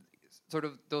sort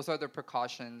of those are the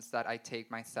precautions that I take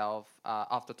myself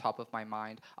off the top of my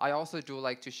mind. I also do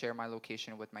like to share my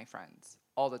location with my friends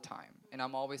all the time. And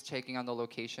I'm always checking on the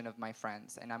location of my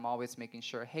friends. And I'm always making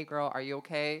sure, hey girl, are you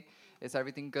okay? Is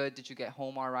everything good? Did you get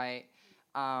home all right?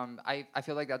 I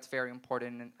feel like that's very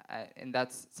important, and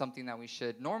that's something that we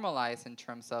should normalize in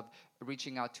terms of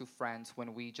reaching out to friends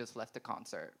when we just left the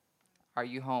concert. Are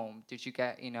you home? Did you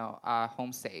get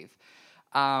home safe?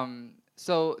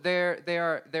 So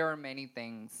there are many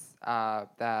things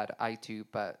that I do,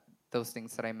 but those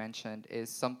things that I mentioned is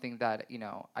something that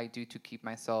I do to keep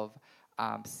myself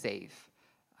safe.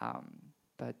 Um,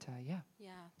 but yeah.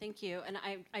 Yeah, thank you. And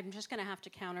I'm just going to have to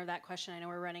counter that question. I know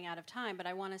we're running out of time, but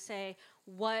I want to say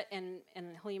and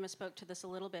Halima spoke to this a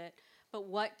little bit, but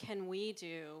what can we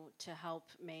do to help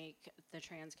make the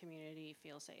trans community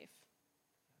feel safe?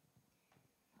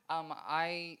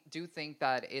 I do think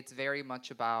that it's very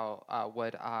much about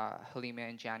what Halima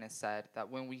and Janice said, that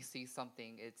when we see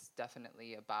something, it's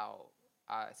definitely about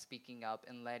speaking up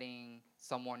and letting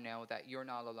someone know that you're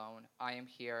not alone. I am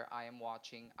here. I am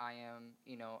watching. I am,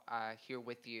 here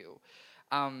with you.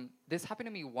 This happened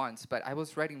to me once, but I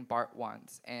was writing BART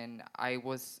once, and I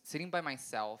was sitting by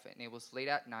myself, and it was late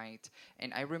at night,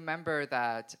 and I remember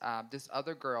that this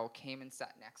other girl came and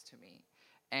sat next to me.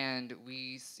 And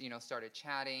we, started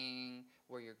chatting,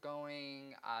 where you're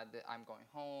going, I'm going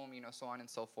home, so on and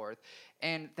so forth.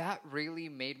 And that really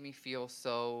made me feel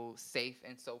so safe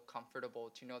and so comfortable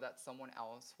to know that someone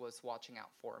else was watching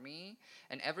out for me.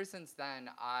 And ever since then,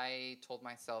 I told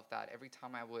myself that every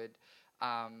time I would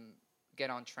get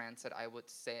on transit, I would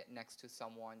sit next to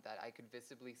someone that I could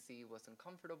visibly see was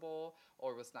uncomfortable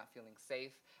or was not feeling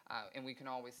safe. And we can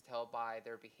always tell by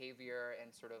their behavior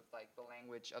and sort of like the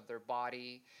language of their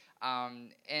body.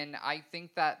 And I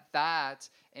think that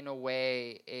in a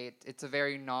way, it's a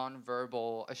very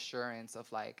nonverbal assurance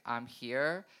of like, I'm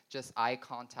here, just eye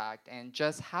contact. And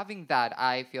just having that,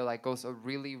 I feel like goes a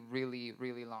really, really,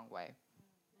 really long way.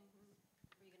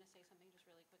 Were you going to say something just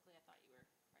really quickly? I thought you were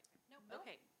right there. Nope.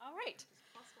 Okay. All right.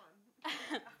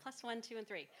 Plus one, two, and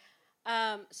three.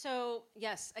 So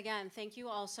yes, again, thank you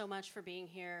all so much for being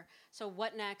here. So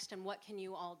what next and what can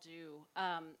you all do?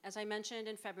 As I mentioned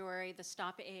in February, the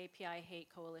Stop AAPI Hate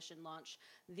Coalition launched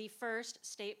the first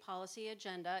state policy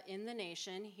agenda in the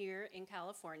nation here in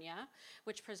California,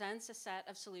 which presents a set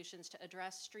of solutions to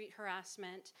address street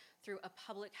harassment through a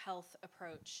public health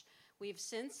approach. We've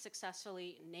since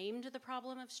successfully named the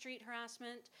problem of street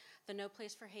harassment. The No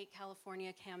Place for Hate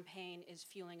California campaign is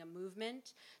fueling a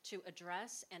movement to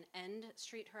address and end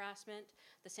street harassment.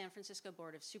 The San Francisco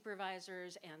Board of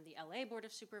Supervisors and the LA Board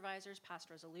of Supervisors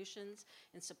passed resolutions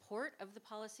in support of the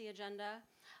policy agenda.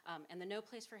 And the No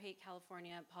Place for Hate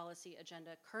California policy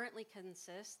agenda currently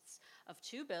consists of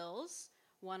 2 bills.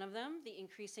 One of them, the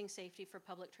Increasing Safety for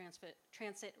Public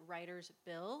Transit Riders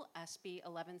Bill, SB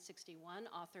 1161,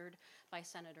 authored by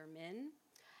Senator Min.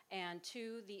 And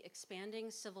 2, the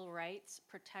Expanding Civil Rights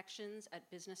Protections at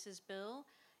Businesses Bill,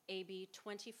 AB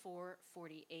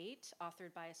 2448,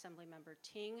 authored by Assemblymember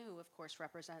Ting, who of course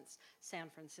represents San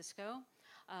Francisco.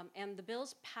 And the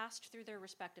bills passed through their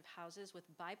respective houses with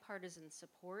bipartisan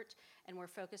support, and we're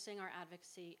focusing our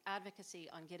advocacy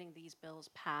on getting these bills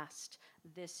passed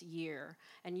this year.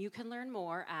 And you can learn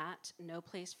more at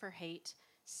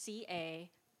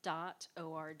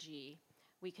noplaceforhateca.org.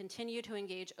 We continue to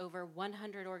engage over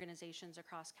 100 organizations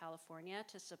across California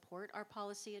to support our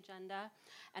policy agenda,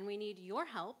 and we need your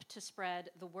help to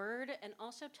spread the word and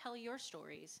also tell your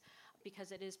stories,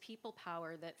 because it is people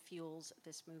power that fuels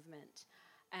this movement.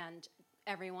 And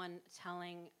everyone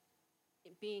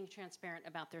being transparent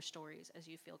about their stories as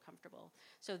you feel comfortable.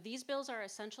 So these bills are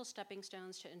essential stepping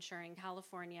stones to ensuring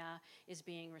California is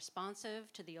being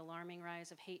responsive to the alarming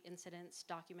rise of hate incidents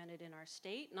documented in our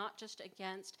state, not just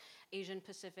against Asian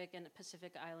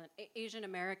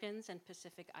Americans and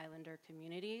Pacific Islander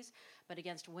communities, but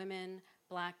against women,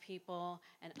 Black people,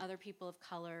 and other people of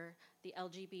color, the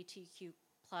LGBTQ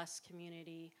plus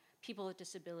community, people with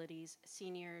disabilities,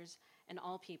 seniors, and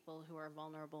all people who are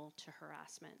vulnerable to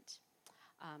harassment.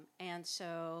 And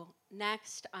so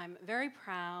next, I'm very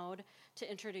proud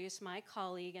to introduce my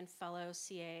colleague and fellow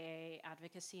CAA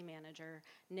advocacy manager,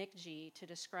 Nick G., to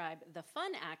describe the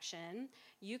fun action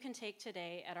you can take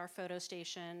today at our photo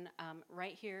station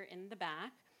right here in the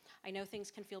back. I know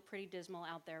things can feel pretty dismal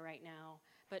out there right now,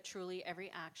 but truly every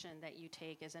action that you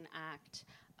take is an act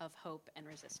of hope and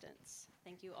resistance.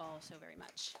 Thank you all so very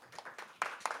much.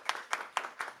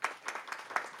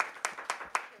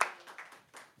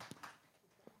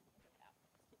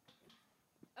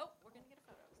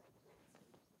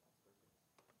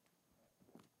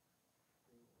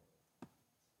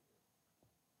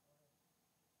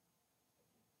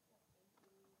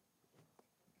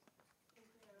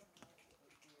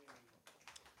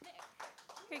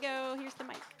 Here you go. Here's the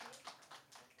mic.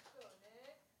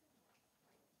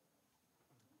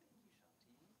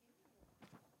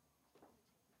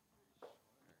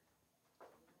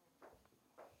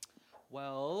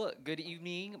 Well, good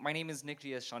evening. My name is Nick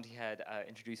Diaz. Shanti had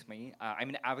introduced me. I'm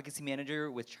an advocacy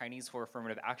manager with Chinese for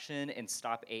Affirmative Action and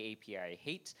Stop AAPI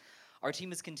Hate. Our team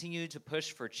has continued to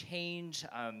push for change,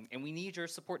 and we need your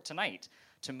support tonight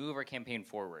to move our campaign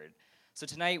forward. So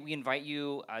tonight, we invite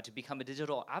you to become a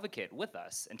digital advocate with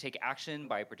us and take action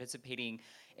by participating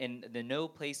in the No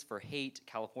Place for Hate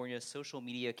California social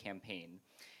media campaign.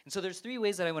 And so there's 3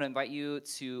 ways that I want to invite you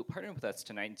to partner with us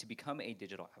tonight and to become a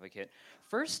digital advocate.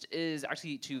 First is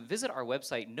actually to visit our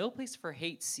website,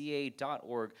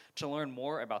 noplaceforhateca.org, to learn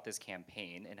more about this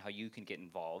campaign and how you can get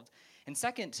involved. And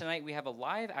second, tonight we have a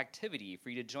live activity for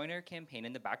you to join our campaign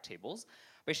in the back tables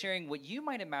by sharing what you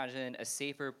might imagine a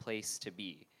safer place to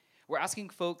be. We're asking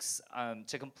folks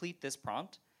to complete this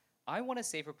prompt. I want a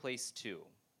safer place too, ...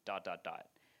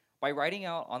 by writing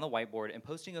out on the whiteboard and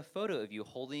posting a photo of you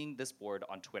holding this board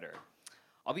on Twitter.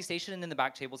 I'll be stationed in the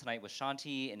back table tonight with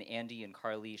Shanti and Andy and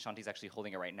Carly. Shanti's actually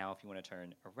holding it right now if you want to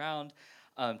turn around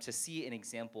to see an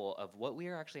example of what we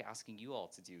are actually asking you all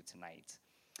to do tonight.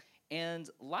 And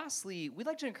lastly, we'd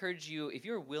like to encourage you, if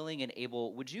you're willing and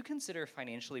able, would you consider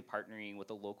financially partnering with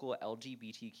a local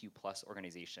LGBTQ plus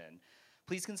organization?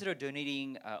 Please consider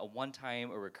donating a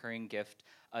one-time or recurring gift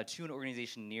to an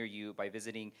organization near you by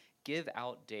visiting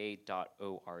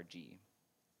giveoutday.org.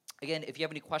 Again, if you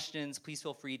have any questions, please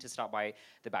feel free to stop by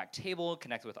the back table,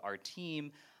 connect with our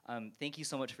team. Thank you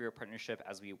so much for your partnership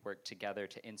as we work together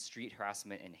to end street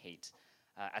harassment and hate.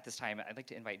 At this time, I'd like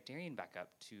to invite Darian back up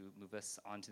to move us on to